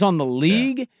 This is on the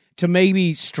league to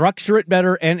maybe structure it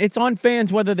better, and it's on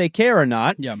fans whether they care or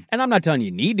not. Yeah. And I'm not telling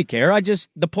you need to care.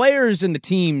 The players and the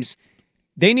teams,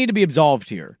 they need to be absolved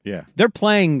here. Yeah. They're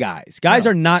playing guys. Guys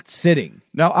are not sitting.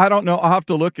 Now, I don't know. I'll have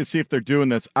to look and see if they're doing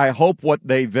this. I hope what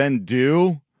they then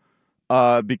do,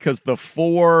 because the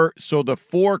four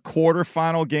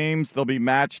quarterfinal games, they'll be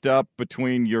matched up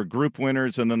between your group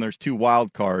winners, and then there's 2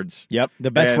 wild cards. Yep, the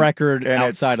best record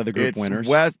outside of the group winners.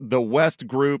 The West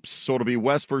groups, so it'll be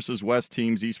West versus West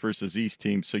teams, East versus East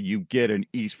teams, so you get an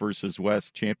East versus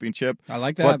West championship. I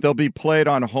like that. But they'll be played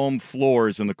on home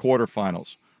floors in the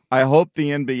quarterfinals. I hope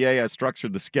the NBA has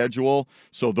structured the schedule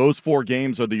so those 4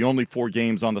 games are the only 4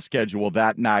 games on the schedule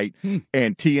that night,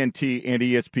 and TNT and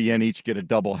ESPN each get a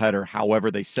doubleheader,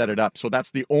 however they set it up. So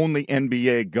that's the only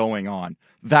NBA going on.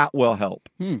 That will help.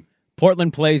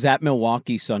 Portland plays at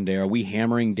Milwaukee Sunday. Are we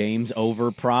hammering Dame's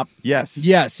over prop? Yes.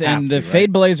 Yes, and the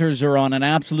Fade Blazers are on an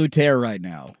absolute tear right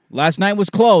now. Last night was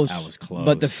close. That was close.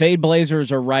 But the Fade Blazers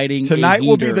are riding Tonight a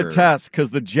will be heater. the test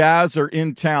because the Jazz are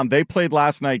in town. They played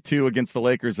last night, too, against the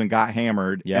Lakers and got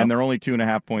hammered, and they're only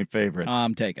 2.5-point favorites.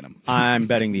 I'm taking them. I'm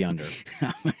betting the under.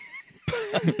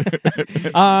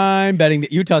 I'm betting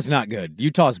that Utah's not good.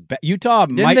 Utah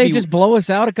Didn't they just blow us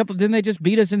out a couple? Didn't they just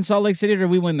beat us in Salt Lake City, or did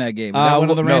we win that game? Was that one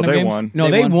of the random games? Won. No,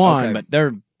 they won, okay. but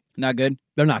they're not good.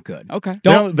 They're not good. Okay.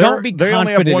 Don't be confident They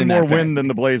only have one in more that win bet. than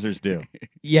the Blazers do.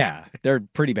 Yeah, they're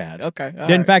pretty bad. Okay.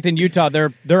 In fact, in Utah,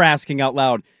 they're asking out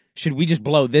loud, should we just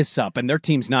blow this up? And their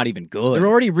team's not even good. They're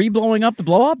already re-blowing up the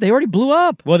blow-up? They already blew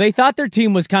up. Well, they thought their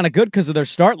team was kind of good because of their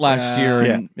start last year,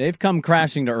 and they've come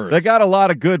crashing to earth. They got a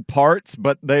lot of good parts,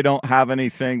 but they don't have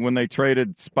anything. When they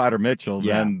traded Spider Mitchell,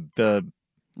 then the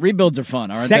Rebuilds are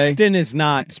fun, aren't Sexton is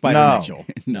not Spider Mitchell.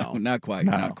 No, not quite.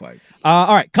 No. Not quite.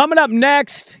 All right, coming up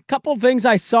next, a couple of things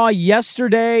I saw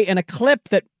yesterday and a clip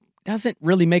that doesn't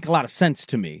really make a lot of sense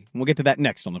to me. We'll get to that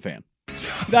next on The Fan.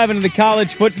 Dive into the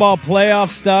college football playoff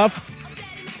stuff.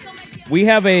 We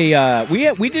have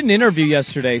we did an interview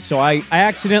yesterday, so I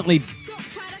accidentally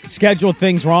scheduled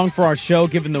things wrong for our show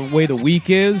given the way the week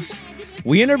is.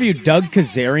 We interviewed Doug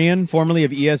Kazarian, formerly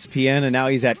of ESPN, and now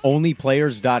he's at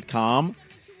onlyplayers.com.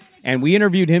 And we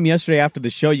interviewed him yesterday after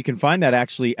the show. You can find that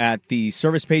actually at the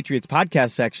Service Patriots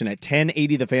podcast section at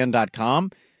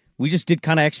 1080thefan.com. We just did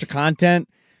kind of extra content.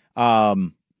 I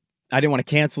didn't want to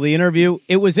cancel the interview.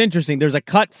 It was interesting. There's a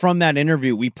cut from that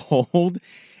interview we pulled,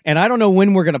 and I don't know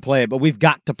when we're going to play it, but we've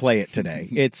got to play it today.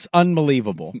 It's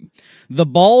unbelievable. The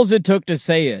balls it took to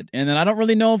say it, and then I don't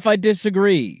really know if I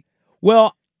disagree.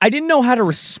 Well, I didn't know how to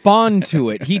respond to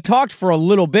it. He talked for a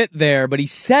little bit there, but he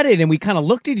said it, and we kind of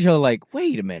looked at each other like,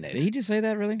 wait a minute. Did he just say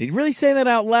that, really? Did he really say that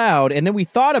out loud? And then we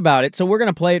thought about it, so we're going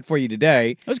to play it for you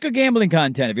today. It was good gambling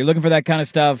content. If you're looking for that kind of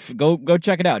stuff, go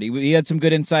check it out. He had some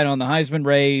good insight on the Heisman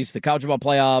race, the college football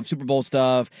playoff, Super Bowl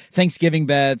stuff, Thanksgiving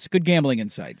bets, good gambling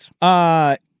insights.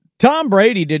 Tom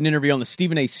Brady did an interview on the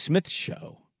Stephen A. Smith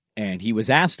Show, and he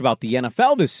was asked about the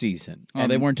NFL this season. Oh,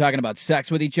 they weren't talking about sex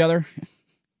with each other?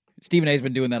 Stephen A's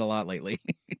been doing that a lot lately,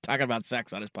 talking about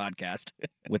sex on his podcast.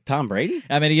 With Tom Brady?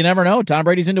 I mean, you never know. Tom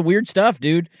Brady's into weird stuff,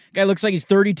 dude. Guy looks like he's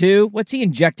 32. What's he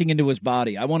injecting into his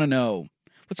body? I want to know.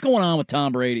 What's going on with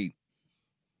Tom Brady?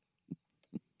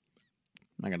 I'm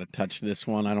not going to touch this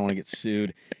one. I don't want to get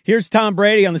sued. Here's Tom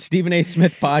Brady on the Stephen A.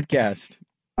 Smith podcast.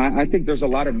 I think there's a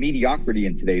lot of mediocrity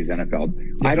in today's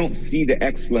NFL. I don't see the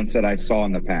excellence that I saw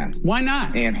in the past. Why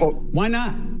not? Why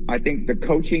not? I think the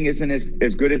coaching isn't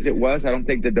as good as it was. I don't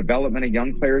think the development of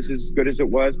young players is as good as it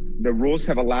was. The rules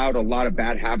have allowed a lot of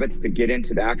bad habits to get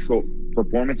into the actual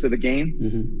performance of the game.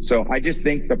 Mm-hmm. So I just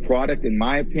think the product, in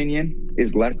my opinion,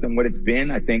 is less than what it's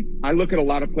been. I look at a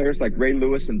lot of players like Ray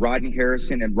Lewis and Rodney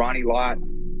Harrison and Ronnie Lott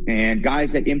and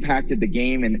guys that impacted the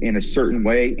game in a certain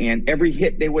way, and every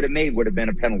hit they would have made would have been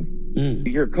a penalty.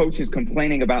 Your coach is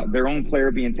complaining about their own player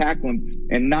being tackled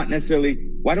and not necessarily,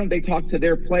 why don't they talk to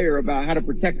their player about how to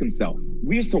protect himself?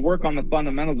 We used to work on the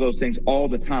fundamentals of those things all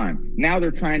the time. Now they're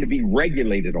trying to be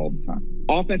regulated all the time.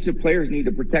 Offensive players need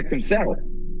to protect themselves.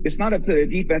 It's not up to a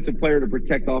defensive player to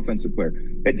protect the offensive player.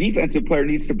 A defensive player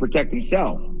needs to protect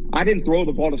himself. I didn't throw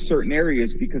the ball to certain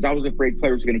areas because I was afraid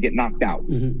players were going to get knocked out.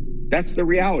 That's the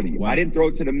reality. Wow. I didn't throw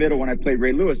it to the middle when I played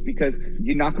Ray Lewis because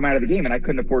you knock him out of the game, and I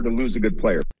couldn't afford to lose a good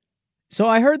player. So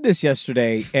I heard this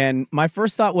yesterday, and my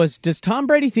first thought was, does Tom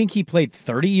Brady think he played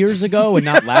 30 years ago and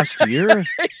not last year?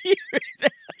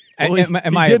 Well,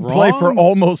 he did play for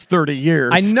almost 30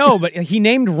 years. I know, but he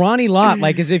named Ronnie Lott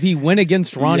like as if he went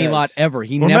against Ronnie Lott ever.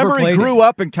 He never played. He grew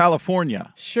up in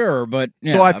California. Sure, but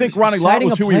yeah, so I think Ronnie Lott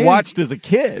was who he watched as a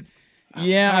kid.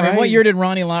 Yeah, I mean, what year did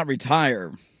Ronnie Lott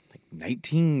retire?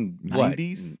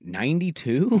 1990s?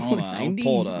 92? Hold on, I'll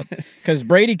pull it up. Because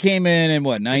Brady came in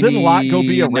what, 90? Didn't Lott go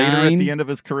be a Raider at the end of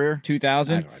his career?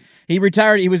 2000? He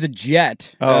retired. He was a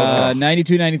Jet.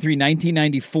 92, 93,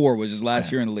 1994 was his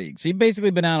last year in the league. So he'd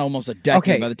basically been out almost a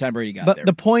decade by the time Brady got there. But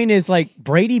the point is, like,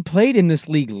 Brady played in this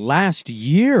league last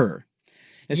year.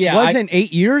 This wasn't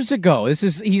 8 years ago.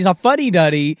 He's a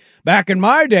fuddy-duddy. Back in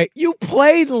my day, you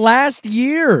played last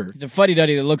year. He's a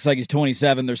fuddy-duddy that looks like he's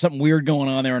 27. There's something weird going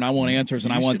on there, and I want answers,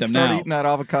 and I want them now. Start eating that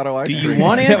avocado ice cream. Do you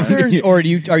want answers, or are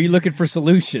you looking for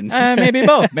solutions? Maybe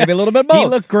both. Maybe a little bit both. He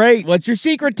looked great. What's your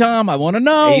secret, Tom? I want to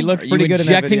know. He looked pretty good in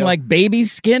that injecting video. like baby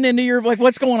skin into your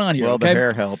what's going on here? Well, the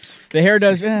hair helps. The hair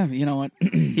does. You know what?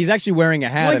 He's actually wearing a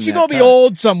hat. Why don't you go be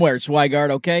old somewhere, Swigard?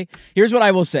 Okay. Here's what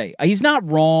I will say. He's not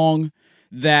wrong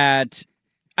that.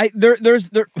 There's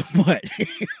what?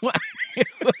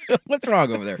 What's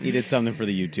wrong over there? He did something for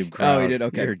the YouTube crowd. Oh, he did.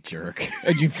 Okay, you're a jerk.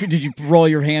 Did you roll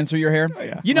your hands through your hair? Oh,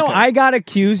 yeah. You know, I got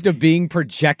accused of being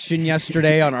projection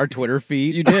yesterday on our Twitter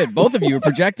feed. You did. Both of you were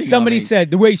projecting. Somebody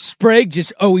said the way Sprague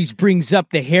just always brings up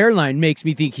the hairline makes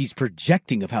me think he's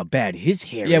projecting of how bad his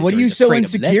hair is. Yeah, what are you so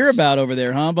insecure about over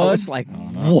there, huh, bud? I was like,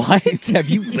 what? Have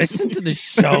you listened to the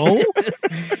show?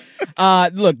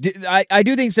 Look, I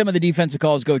do think some of the defensive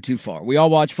calls go too far. We all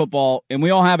watch football, and we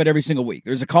all have it every single week.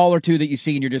 There's a call or two that you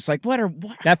see, and you're just like, what?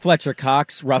 That Fletcher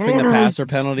Cox roughing the passer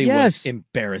penalty was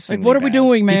embarrassing. Like, what are we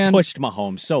doing, man? He pushed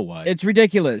Mahomes, so what? It's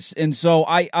ridiculous. And so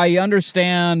I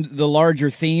understand the larger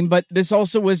theme, but this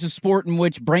also is a sport in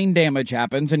which brain damage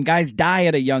happens, and guys die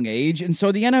at a young age, and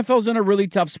so the NFL's in a really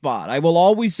tough spot. I will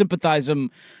always sympathize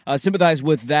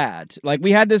with that. Like,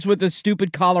 we had this with the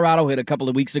stupid Colorado hit a couple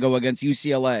of weeks ago against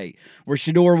UCLA, where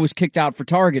Shedeur was kicked out for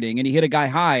targeting, and he hit a guy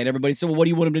high, and everybody said, well, what do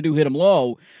you want him to do, hit him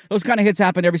low? Those kind of hits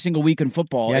happen every single week in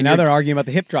football. Yeah, and now they're arguing about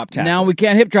the hip drop tackle. Now we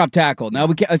can't hip drop tackle. Now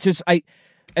we can't. It's just,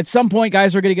 at some point,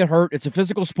 guys are going to get hurt. It's a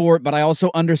physical sport, but I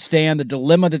also understand the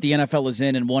dilemma that the NFL is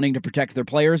in wanting to protect their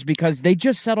players because they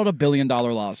just settled a $1 billion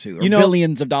lawsuit, or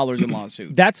billions of dollars in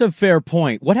lawsuit. That's a fair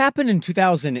point. What happened in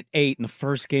 2008 in the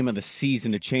first game of the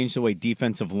season to change the way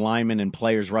defensive linemen and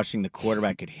players rushing the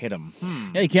quarterback could hit him?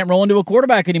 Yeah, you can't roll into a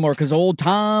quarterback anymore because old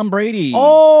Tom Brady.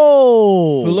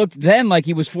 Oh! Who looked then like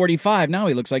he was 45. Now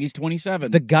he looks like he's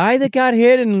 27. The guy that got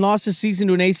hit and lost his season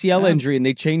to an ACL injury, and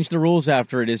they changed the rules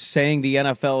after it, is saying the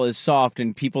NFL is soft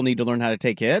and people need to learn how to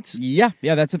take hits. Yeah,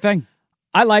 that's the thing.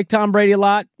 I like Tom Brady a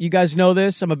lot. You guys know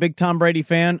this. I'm a big Tom Brady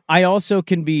fan. I also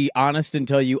can be honest and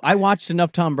tell you, I watched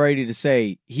enough Tom Brady to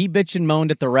say he bitched and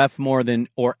moaned at the ref more than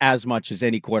or as much as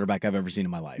any quarterback I've ever seen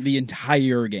in my life. The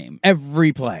entire game.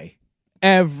 Every play.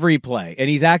 And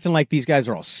he's acting like these guys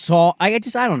are all soft. I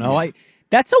don't know. Yeah.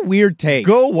 That's a weird take.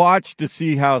 Go watch to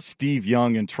see how Steve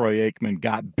Young and Troy Aikman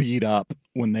got beat up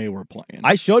when they were playing.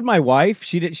 I showed my wife.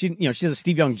 She has a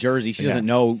Steve Young jersey. She doesn't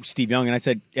know Steve Young, and I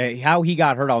said how he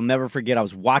got hurt. I'll never forget. I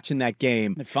was watching that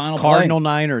game. The final Cardinal play.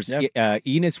 Niners. Yep.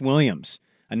 Aeneas Williams.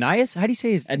 Aeneas? How do you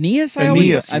say his Aeneas? I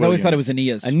always thought it was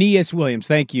Aeneas. Aeneas Williams.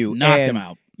 Thank you. Knocked him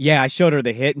out. Yeah, I showed her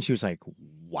the hit, and she was like,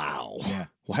 "Wow." Yeah.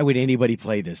 Why would anybody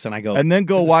play this? And I go, and then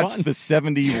go watch the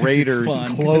 70 Raiders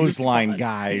clothesline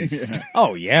guys. Yeah.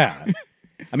 Oh yeah.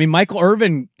 I mean, Michael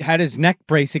Irvin had his neck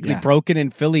basically broken in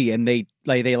Philly, and they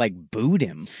booed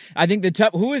him. I think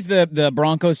who is the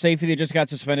Broncos safety that just got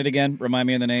suspended again? Remind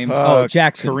me of the name.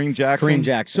 Jackson. Kareem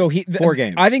Jackson. So 4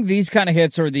 games. I think these kind of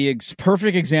hits are the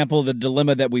perfect example of the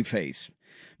dilemma that we face.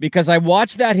 Because I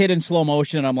watched that hit in slow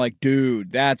motion, and I'm like,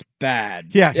 dude, that's bad.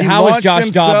 Yeah, how is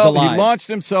Josh Dobbs alive? He launched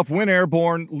himself, went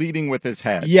airborne, leading with his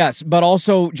head. Yes, but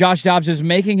also Josh Dobbs is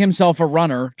making himself a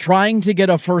runner, trying to get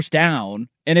a first down,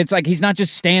 and it's like he's not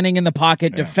just standing in the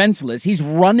pocket defenseless. He's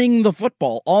running the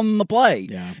football on the play.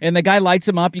 Yeah. And the guy lights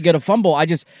him up, you get a fumble. I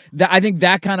think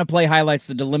that kind of play highlights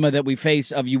the dilemma that we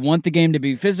face of you want the game to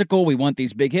be physical, we want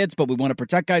these big hits, but we want to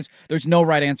protect guys. There's no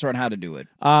right answer on how to do it.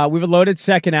 We have a loaded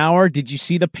second hour. Did you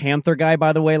see the Panther guy,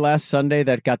 by the way, last Sunday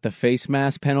that got the face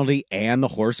mask penalty and the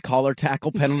horse collar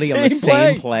tackle penalty on the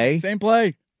same play? Same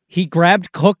play. He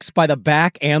grabbed Cooks by the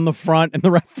back and the front, and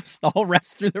all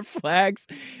refs threw their flags.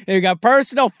 And you got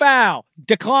personal foul,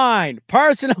 decline,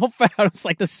 personal foul. It's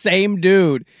like the same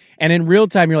dude. And in real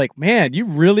time, you're like, man, you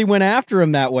really went after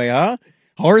him that way, huh?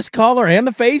 Horse collar and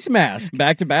the face mask.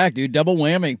 Back to back, dude. Double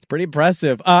whammy. It's pretty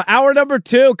impressive. Hour number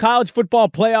 2, college football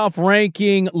playoff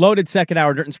ranking. Loaded second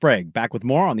hour, Dirt and Sprague. Back with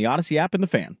more on the Odyssey app and the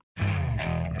Fan.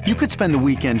 You could spend the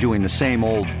weekend doing the same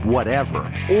old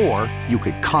whatever, or you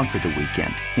could conquer the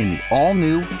weekend in the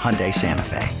all-new Hyundai Santa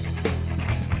Fe.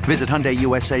 Visit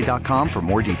HyundaiUSA.com for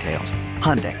more details.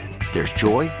 Hyundai, there's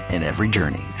joy in every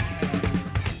journey.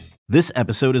 This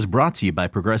episode is brought to you by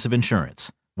Progressive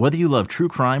Insurance. Whether you love true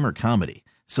crime or comedy,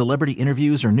 celebrity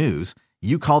interviews or news,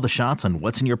 you call the shots on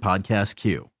what's in your podcast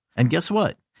queue. And guess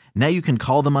what? Now you can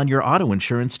call them on your auto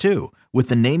insurance too with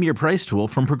the Name Your Price tool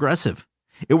from Progressive.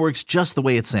 It works just the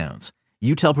way it sounds.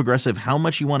 You tell Progressive how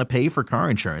much you want to pay for car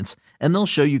insurance, and they'll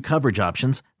show you coverage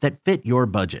options that fit your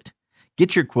budget.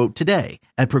 Get your quote today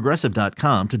at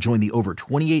Progressive.com to join the over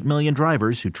 28 million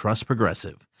drivers who trust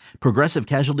Progressive. Progressive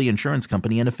Casualty Insurance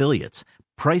Company and Affiliates.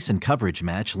 Price and coverage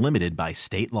match limited by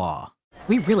state law.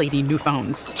 We really need new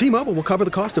phones. T-Mobile will cover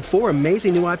the cost of 4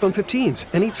 amazing new iPhone 15s,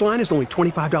 and each line is only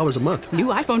 $25 a month. New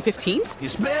iPhone 15s?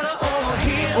 It's better over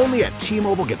here. Only at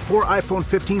T-Mobile, get 4 iPhone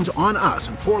 15s on us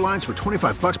and 4 lines for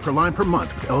 $25 per line per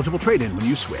month with eligible trade-in when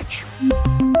you switch.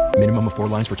 Minimum of 4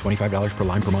 lines for $25 per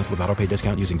line per month with autopay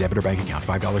discount using debit or bank account.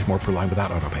 $5 more per line without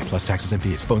autopay, plus taxes and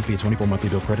fees. Phone fee at 24 monthly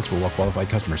bill credits for well-qualified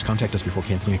customers. Contact us before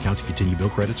canceling account to continue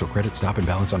bill credits or credit stop and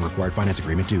balance on required finance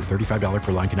agreement due. $35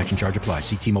 per line connection charge applies.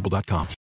 See T-Mobile.com.